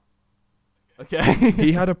 Okay.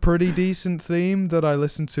 He had a pretty decent theme that I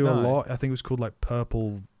listened to a lot. I think it was called like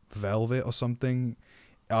Purple Velvet or something.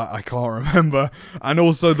 I can't remember. And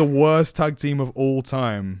also the worst tag team of all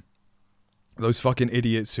time. Those fucking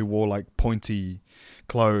idiots who wore like pointy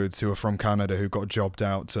clothes, who are from Canada, who got jobbed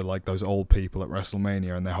out to like those old people at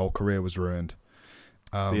WrestleMania and their whole career was ruined.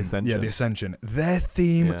 The Ascension. Yeah, the Ascension. Their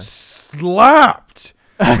theme slapped.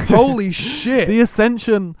 Holy shit. The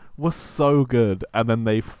Ascension was so good, and then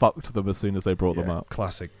they fucked them as soon as they brought them up.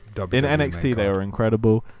 Classic WWE. In NXT, they were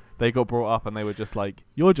incredible. They got brought up, and they were just like,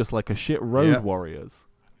 you're just like a shit Road Warriors.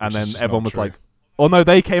 And then everyone was like, oh no,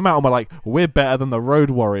 they came out and were like, we're better than the Road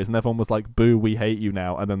Warriors. And everyone was like, boo, we hate you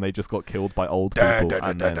now. And then they just got killed by old people.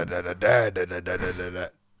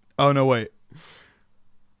 Oh no, wait.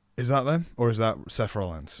 Is that them? Or is that Seth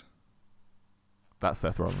Rollins? That's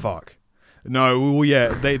Seth Rollins. Fuck. No, well, yeah,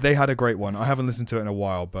 they had a great one. I haven't listened to it in a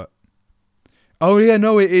while, but... Oh yeah,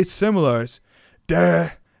 no, it's similar. It's...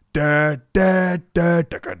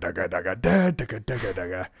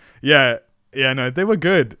 Yeah, no, they were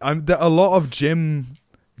good. A lot of gym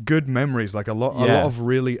good memories, like a lot of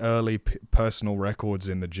really early personal records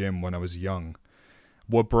in the gym when I was young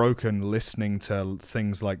were broken listening to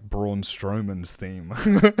things like Braun Strowman's theme.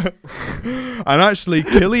 And actually,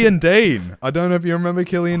 Killian Dane. I don't know if you remember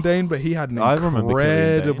Killian Dane, but he had an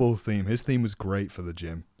incredible theme. His theme was great for the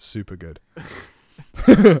gym. Super good.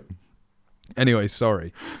 Anyway,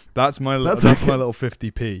 sorry. That's my little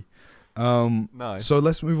 50p. Nice. So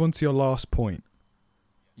let's move on to your last point.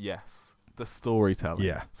 Yes, the storytelling.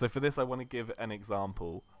 Yeah. So for this, I want to give an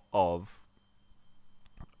example of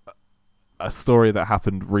a story that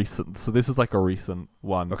happened recent. So this is like a recent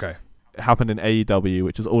one. Okay. It happened in AEW,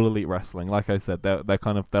 which is All Elite Wrestling. Like I said, they're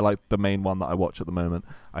like the main one that I watch at the moment.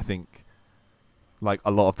 I think like a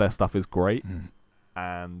lot of their stuff is great,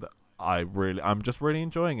 and I'm just really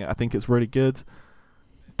enjoying it. I think it's really good.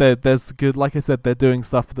 There's good, like I said, they're doing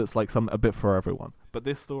stuff that's like a bit for everyone. But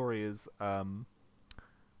this story is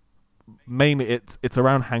mainly it's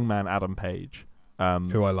around Hangman Adam Page,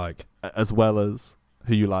 who I like, as well as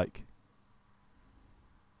who you like.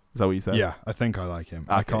 Is that what you said? Yeah, I think I like him.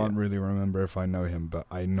 Okay, I can't really remember if I know him, but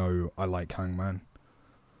I know I like Hangman.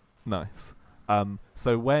 Nice.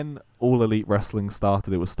 So when All Elite Wrestling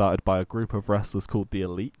started, it was started by a group of wrestlers called the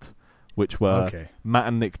Elite, which were Matt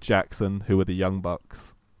and Nick Jackson, who were the Young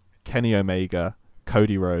Bucks, Kenny Omega,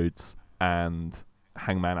 Cody Rhodes, and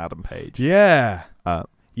Hangman Adam Page. Yeah.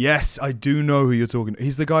 Yes, I do know who you're talking.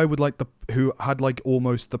 He's the guy with like who had like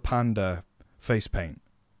almost the panda face paint.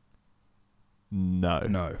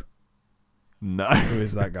 No. Who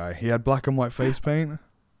is that guy? He had black and white face paint.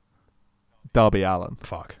 Darby Allin.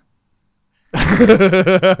 Fuck.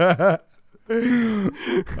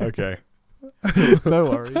 Okay. No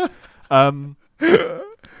worries.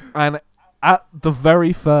 And at the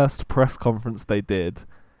very first press conference they did,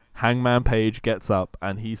 Hangman Page gets up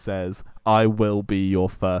and he says, "I will be your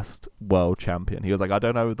first world champion." He was like, "I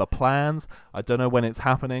don't know the plans, I don't know when it's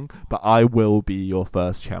happening, but I will be your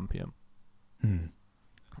first champion."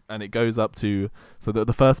 And it goes up to, so that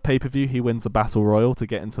the first pay-per-view he wins a battle royal to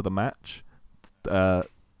get into the match, to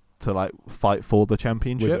like fight for the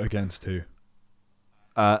championship. Against who?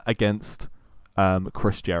 Against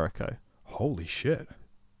Chris Jericho. Holy shit.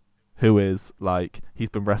 Who is like, he's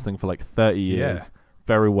been wrestling for like 30 years,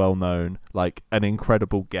 very well known, like an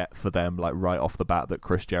incredible get for them, like right off the bat that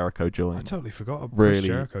Chris Jericho joined. I totally forgot about Chris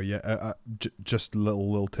Jericho. Yeah, just a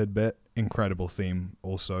little tidbit. Incredible theme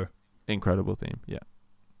also. Incredible theme, yeah.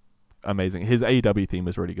 Amazing. His AEW theme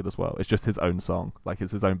is really good as well. It's just his own song. Like,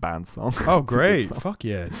 it's his own band song. Oh, great. Fuck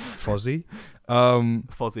yeah. Fozzy.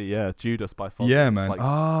 Fozzy, yeah. Judas by Fozzy. Yeah, man. Like,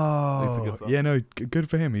 oh. it's a good song. Yeah, no, good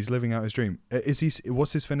for him. He's living out his dream.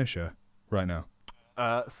 What's his finisher right now?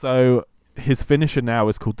 So his finisher now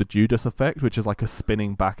is called the Judas Effect, which is like a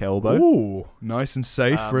spinning back elbow. Ooh, nice and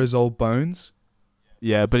safe for his old bones.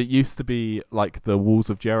 Yeah, but it used to be like the Walls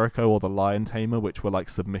of Jericho or the Lion Tamer, which were like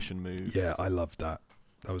submission moves. Yeah, I loved that.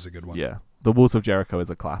 That was a good one. Yeah, the Walls of Jericho is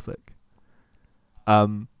a classic.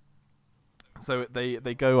 So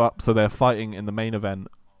they go up, so they're fighting in the main event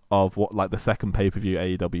of what, like, the second pay-per-view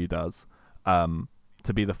AEW does,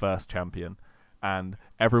 to be the first champion. And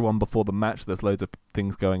everyone before the match, there's loads of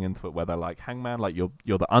things going into it where they're like, "Hangman, like, you're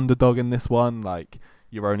the underdog in this one, like,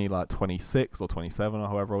 you're only like 26 or 27 or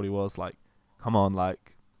however old he was, like, come on,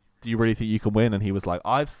 like, do you really think you can win?" And he was like,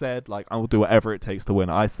 "I've said, like, I will do whatever it takes to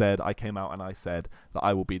win. I came out and I said that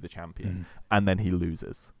I will be the champion." And then he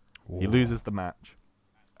loses. Whoa. He loses the match.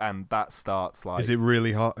 And that starts like... Is it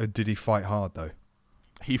really hard? Did he fight hard though?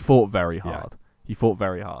 He fought very hard. He fought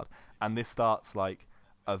very hard. And this starts like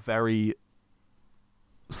a very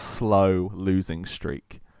slow losing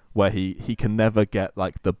streak where he can never get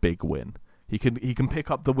like the big win. He can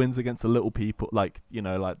pick up the wins against the little people, like, you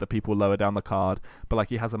know, like the people lower down the card. But like,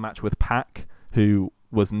 he has a match with Pac, who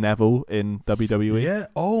was Neville in WWE. Yeah.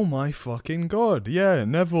 Oh my fucking god. Yeah,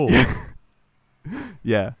 Neville.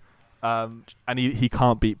 Yeah. And he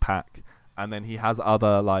can't beat Pac. And then he has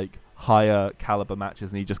other like higher caliber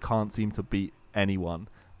matches, and he just can't seem to beat anyone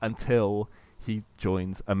until he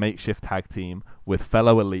joins a makeshift tag team with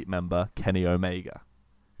fellow Elite member Kenny Omega,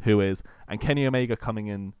 and Kenny Omega coming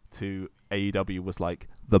in to AEW was like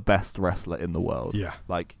the best wrestler in the world. Yeah.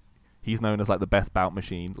 Like, he's known as like the best bout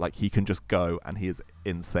machine. Like, he can just go and he is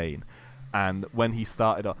insane. And when he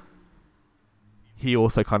started up, he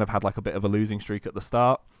also kind of had like a bit of a losing streak at the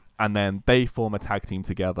start, and then they form a tag team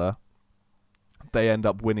together. They end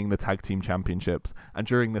up winning the tag team championships, and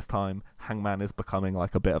during this time, Hangman is becoming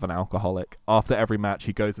like a bit of an alcoholic. After every match,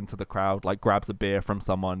 he goes into the crowd, like grabs a beer from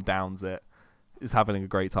someone, downs it, is having a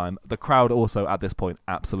great time. The crowd also at this point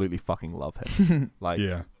absolutely fucking love him. Like,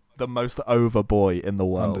 the most over boy in the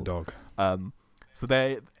world. Underdog.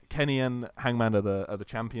 So Kenny and Hangman are the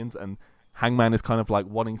champions, and Hangman is kind of like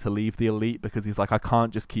wanting to leave the Elite because he's like, I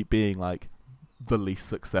can't just keep being like the least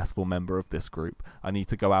successful member of this group. I need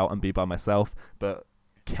to go out and be by myself. But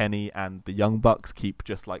Kenny and the Young Bucks keep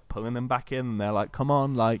just like pulling him back in, and they're like, come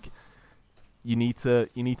on, like you need to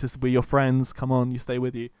be your friends. Come on, you stay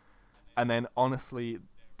with you. And then honestly,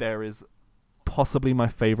 there is possibly my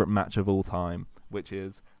favorite match of all time, which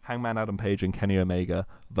is Hangman Adam Page and Kenny Omega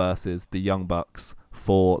versus the Young Bucks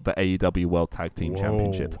for the AEW World Tag Team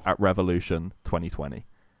Championships at Revolution 2020.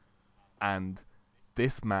 And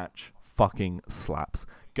this match fucking slaps.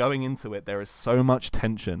 Going into it, there is so much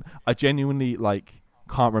tension. I genuinely like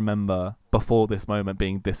can't remember before this moment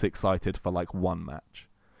being this excited for like one match.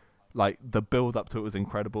 Like the build up to it was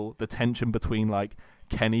incredible. The tension between like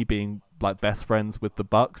Kenny being like best friends with the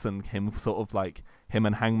Bucks and him sort of like him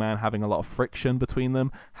and Hangman having a lot of friction between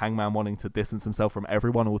them. Hangman wanting to distance himself from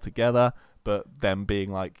everyone altogether, but them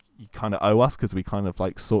being like, you kind of owe us because we kind of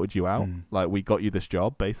like sorted you out. Like we got you this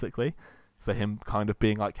job basically. So him kind of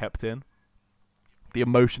being like kept in. The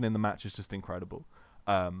emotion in the match is just incredible.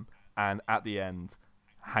 And at the end,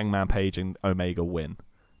 Hangman Page and Omega win.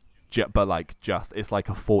 But like it's like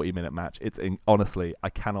a 40-minute match. Honestly, I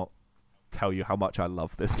cannot tell you how much I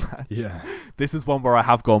love this match. Yeah. This is one where I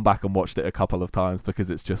have gone back and watched it a couple of times because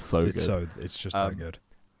it's just so good. It's just that good.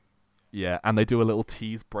 Yeah, and they do a little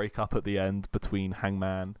tease breakup at the end between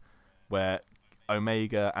Hangman, where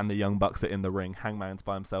Omega and the Young Bucks are in the ring. Hangman's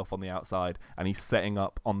by himself on the outside, and he's setting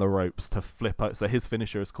up on the ropes to flip out. So his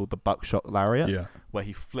finisher is called the Buckshot Lariat, where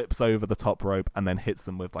he flips over the top rope and then hits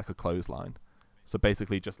them with like a clothesline. So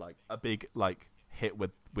basically just like a big like hit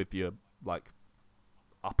with your like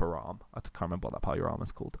upper arm. I can't remember what that part of your arm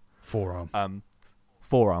is called. Forearm.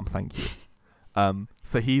 Forearm, thank you.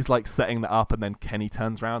 So he's like setting that up, and then Kenny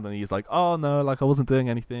turns around and he's like, oh no, like I wasn't doing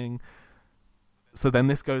anything. So then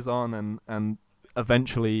this goes on, and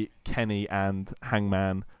eventually Kenny and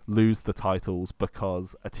Hangman lose the titles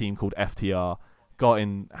because a team called FTR got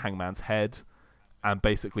in Hangman's head and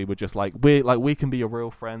basically were just like, we can be your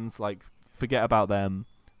real friends, like forget about them,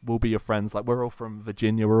 we'll be your friends, like we're all from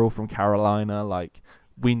Virginia, we're all from Carolina, like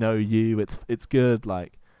we know you, it's good,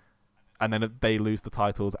 like. And then they lose the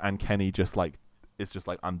titles, and Kenny just like is just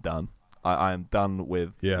like, I'm done. I am done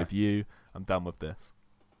with you. I'm done with this.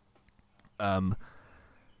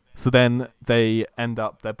 So then they're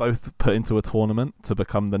both put into a tournament to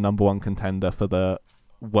become the number one contender for the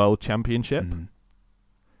World Championship.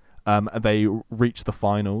 They reach the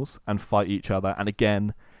finals and fight each other. And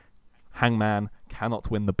again, Hangman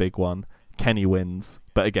cannot win the big one. Kenny wins.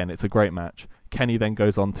 But again, it's a great match. Kenny then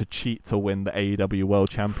goes on to cheat to win the AEW World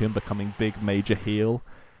Champion, becoming big major heel.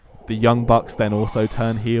 The Young Bucks then also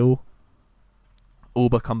turn heel. All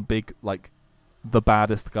become big, like the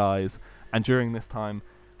baddest guys. And during this time,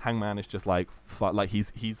 Hangman is just like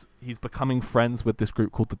he's becoming friends with this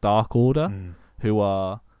group called the Dark Order,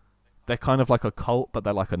 they're kind of like a cult, but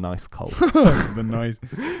they're like a nice cult.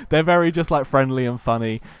 They're very just like friendly and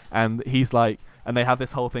funny, and he's like, and they have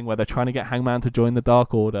this whole thing where they're trying to get Hangman to join the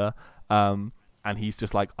Dark Order, and he's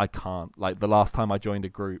just like, I can't. Like the last time I joined a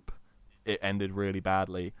group, it ended really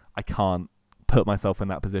badly. I can't put myself in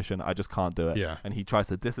that position. I just can't do it. Yeah. And he tries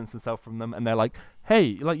to distance himself from them, and they're like,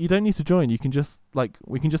 hey, like you don't need to join. You can just like,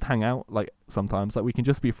 we can just hang out like sometimes, like we can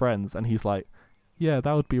just be friends. And he's like, yeah,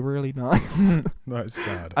 that would be really nice. That's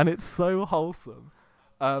sad. And it's so wholesome.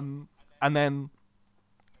 And then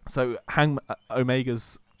so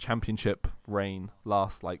Omega's championship reign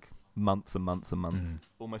lasts like months and months and months,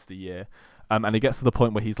 almost a year. And it gets to the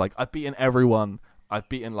point where he's like, I've beaten everyone.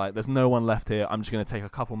 Like, there's no one left here. I'm just going to take a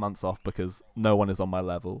couple months off because no one is on my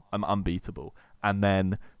level. I'm unbeatable. And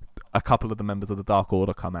then a couple of the members of the Dark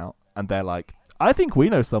Order come out, and they're like, I think we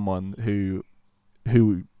know someone who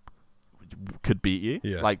could beat you.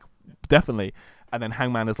 Yeah. Like, definitely. And then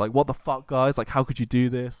Hangman is like, what the fuck, guys? Like, how could you do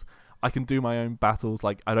this? I can do my own battles.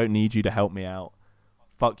 Like, I don't need you to help me out.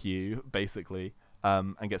 Fuck you, basically.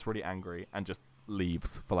 And gets really angry and just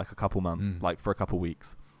leaves for like a couple months, like for a couple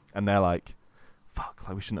weeks. And they're like, fuck,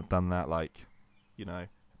 like we shouldn't have done that, like, you know.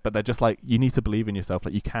 But they're just like, you need to believe in yourself.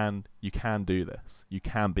 Like, you can do this. You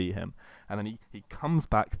can beat him. And then he comes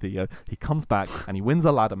back, Theo. He comes back and he wins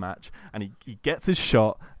a ladder match, and he gets his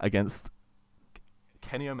shot against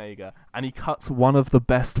Kenny Omega, and he cuts one of the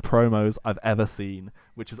best promos I've ever seen,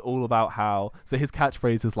 which is all about how, so his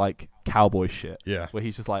catchphrase is like cowboy shit. Yeah. Where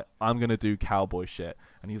he's just like, I'm going to do cowboy shit.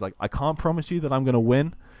 And he's like, I can't promise you that I'm going to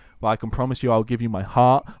win, but I can promise you I'll give you my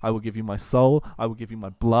heart, I will give you my soul, I will give you my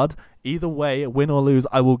blood. Either way, win or lose,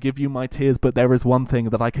 I will give you my tears, but there is one thing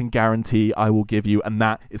that I can guarantee I will give you, and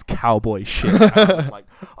that is cowboy shit. And I was like,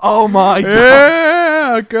 oh my God.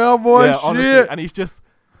 Yeah, cowboy shit. Honestly, and he's just,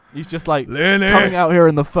 He's just like Lenny! coming out here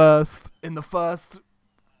in the first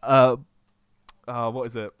what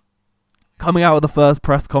is it? Coming out of the first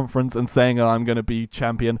press conference and saying, oh, I'm going to be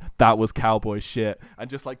champion, that was cowboy shit. And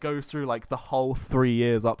just like goes through like the whole 3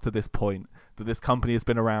 years up to this point that this company has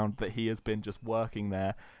been around, that he has been just working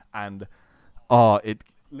there. And it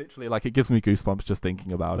literally, like, it gives me goosebumps just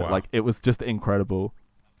thinking about it. Like, it was just incredible.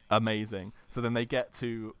 Amazing. So then they get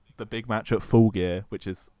to the big match at Full Gear, which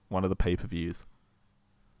is one of the pay-per-views.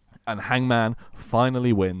 And Hangman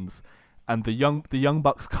finally wins. And the Young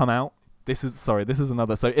Bucks come out. This is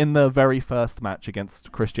another. So in the very first match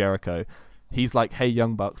against Chris Jericho, he's like, hey,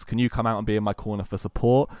 Young Bucks, can you come out and be in my corner for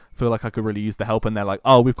support? Feel like I could really use the help. And they're like,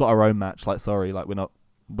 oh, we've got our own match. Like, sorry, like,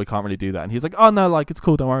 we can't really do that. And he's like, oh, no, like, it's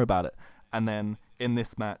cool. Don't worry about it. And then in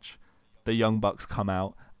this match, the Young Bucks come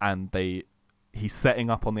out and he's setting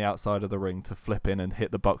up on the outside of the ring to flip in and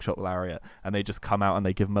hit the buckshot lariat. And they just come out and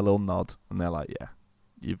they give him a little nod. And they're like, yeah,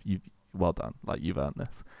 you've well done. Like, you've earned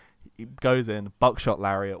this. He goes in, buckshot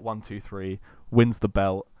lariat, 1, 2, 3, wins the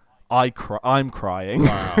belt. I'm crying.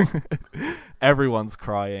 Wow. Everyone's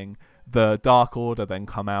crying. The Dark Order then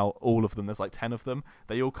come out. All of them. There's like 10 of them.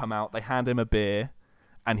 They all come out. They hand him a beer,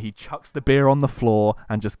 and he chucks the beer on the floor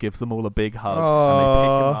and just gives them all a big hug. And they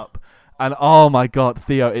pick him up. And oh my God,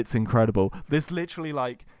 Theo, it's incredible. This literally,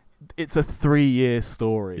 like, it's a 3-year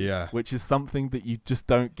story. Yeah. Which is something that you just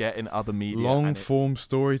don't get in other media. Long form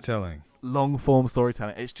storytelling.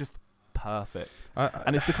 It's just perfect.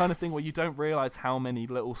 And it's the kind of thing where you don't realize how many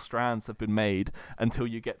little strands have been made until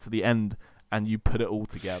you get to the end and you put it all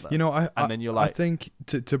together. You know, then you're like, I think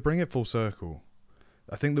to bring it full circle,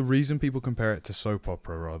 I think the reason people compare it to soap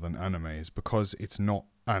opera rather than anime is because it's not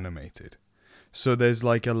animated. So there's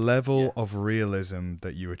like a level of realism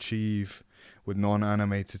that you achieve with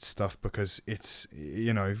non-animated stuff because it's,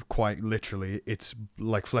 you know, quite literally, it's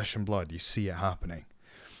like flesh and blood. You see it happening.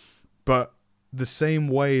 But the same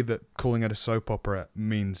way that calling it a soap opera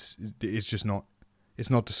means it's just not, it's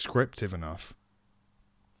not descriptive enough.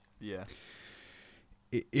 Yeah.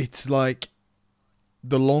 It's like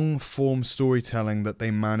the long form storytelling that they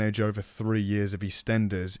manage over 3 years of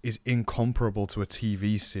EastEnders is incomparable to a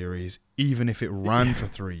TV series, even if it ran for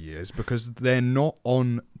 3 years, because they're not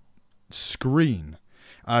on screen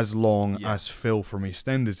as long as Phil from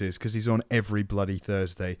EastEnders is, because he's on every bloody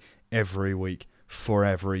Thursday, every week, for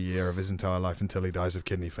every year of his entire life until he dies of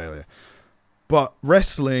kidney failure. But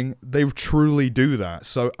wrestling, they truly do that.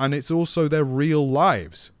 So, and it's also their real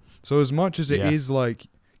lives. So as much as it is like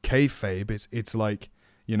kayfabe, it's like,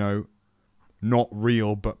 you know, not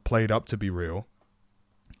real but played up to be real.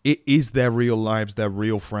 It is their real lives, their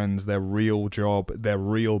real friends, their real job, their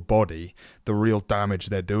real body, the real damage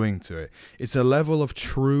they're doing to it. It's a level of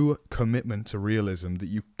true commitment to realism that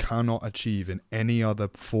you cannot achieve in any other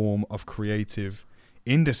form of creative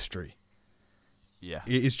industry. Yeah.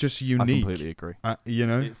 It is just unique. I completely agree. You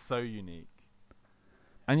know? It's so unique.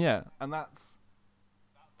 And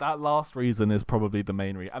that last reason is probably the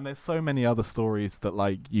main reason. And there's so many other stories that,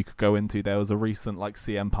 like, you could go into. There was a recent, like,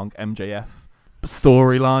 CM Punk MJF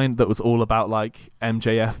storyline that was all about, like,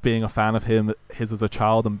 MJF being a fan of his as a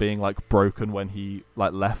child and being, like, broken when he,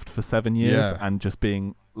 like, left for 7 years and just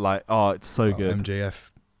being like, oh, it's so good. MJF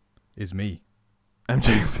is me.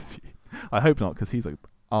 MJF is you. I hope not, because he's an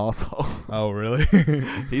arsehole. Oh, really?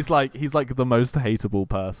 he's like the most hateable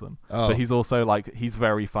person. Oh. But he's also, like, he's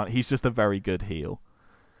very fun. He's just a very good heel.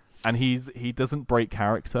 And he doesn't break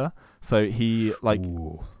character. So he, like,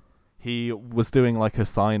 he was doing, like, a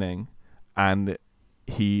signing, and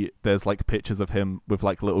there's, like, pictures of him with,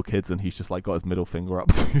 like, little kids, and he's just, like, got his middle finger up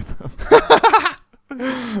to them.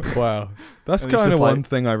 Wow. That's kind of one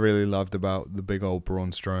thing I really loved about the big old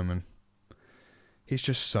Braun Strowman. He's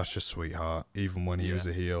just such a sweetheart, even when he was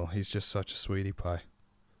a heel. He's just such a sweetie pie.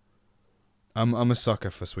 I'm a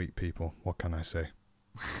sucker for sweet people. What can I say?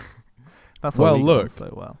 That's why we look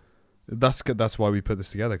so well. That's why we put this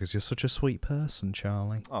together, because you're such a sweet person,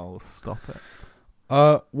 Charlie. Oh, stop it.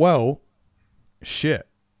 Well, shit.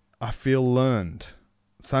 I feel learned.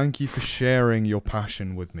 Thank you for sharing your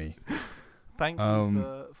passion with me. Thank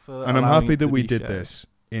you for and I'm happy that we did shared. This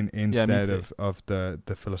instead of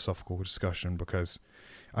the philosophical discussion, because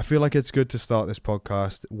I feel like it's good to start this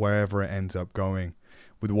podcast wherever it ends up going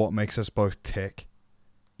with what makes us both tick.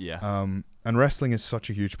 Yeah. And wrestling is such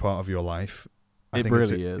a huge part of your life. I think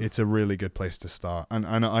really is. It's a really good place to start. And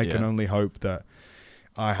I can only hope that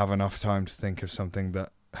I have enough time to think of something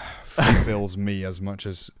that fulfills me as much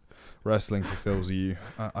as wrestling fulfills you.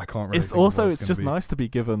 I can't really It's also, it's just nice to be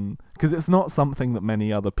given, because it's not something that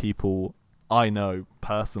many other people I know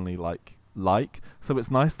personally like. So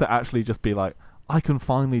it's nice to actually just be like, I can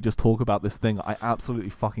finally just talk about this thing I absolutely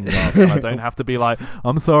fucking love, and I don't have to be like,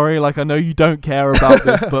 I'm sorry, like I know you don't care about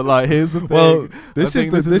this, but like here's the thing. Well, this is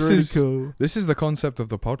really cool. This is the concept of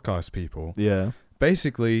the podcast, people. Yeah.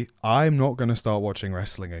 Basically, I'm not going to start watching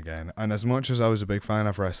wrestling again, and as much as I was a big fan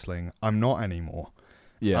of wrestling, I'm not anymore.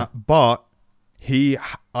 Yeah. But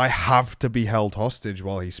I have to be held hostage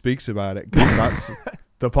while he speaks about it, because that's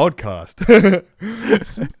the podcast.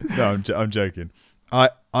 No, I'm joking.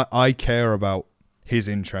 I care about his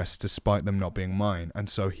interests despite them not being mine, and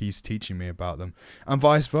so he's teaching me about them, and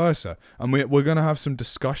vice versa. And we're going to have some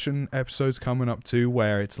discussion episodes coming up too,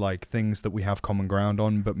 where it's like things that we have common ground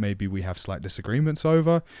on, but maybe we have slight disagreements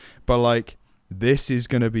over. But like, this is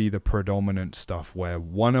going to be the predominant stuff where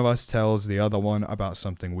one of us tells the other one about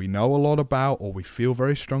something we know a lot about or we feel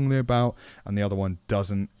very strongly about, and the other one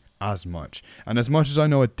doesn't as much. And as much as I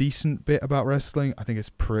know a decent bit about wrestling, I think it's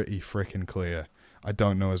pretty freaking clear I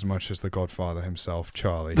don't know as much as the Godfather himself,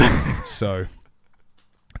 Charlie. So,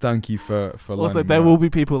 thank you for Also, there will be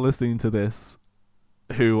people listening to this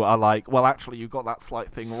who are like, well, actually, you got that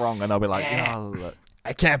slight thing wrong. And I'll be like, yeah, look.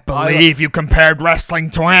 I can't believe you compared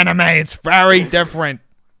wrestling to anime. It's very different.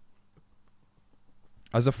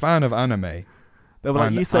 As a fan of anime... They were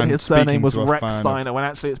like, you said his surname was Rex Steiner, when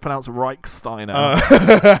actually it's pronounced Reich Steiner.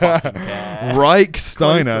 Reich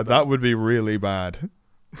Steiner, that would be really bad.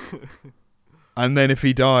 And then if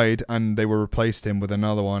he died and they replaced him with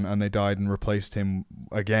another one, and they died and replaced him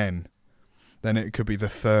again, then it could be the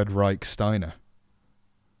third Reich Steiner.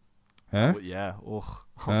 Huh? Oh, yeah. Oh,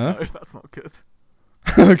 huh? No, that's not good.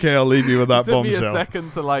 Okay, I'll leave you with that bombshell. It took me a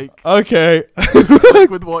second to like... Okay.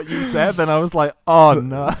 with what you said, then I was like, oh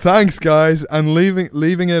no. Thanks, guys. And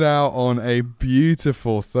leaving it out on a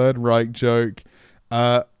beautiful Third Reich joke.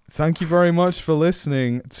 Thank you very much for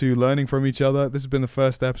listening to Learning From Each Other. This has been the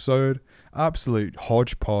first episode. Absolute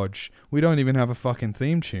hodgepodge. We don't even have a fucking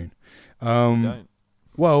theme tune. We don't.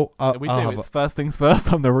 Well, we do. It's first things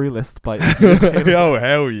first on the realist by oh,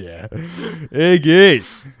 hell yeah. Iggy.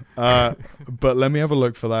 But let me have a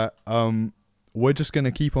look for that. We're just going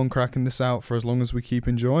to keep on cracking this out for as long as we keep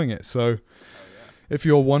enjoying it. So if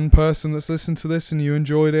you're one person that's listened to this and you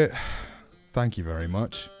enjoyed it, thank you very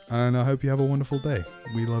much. And I hope you have a wonderful day.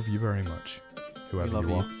 We love you very much. Whoever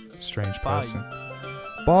you are. Strange person.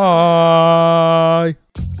 Bye.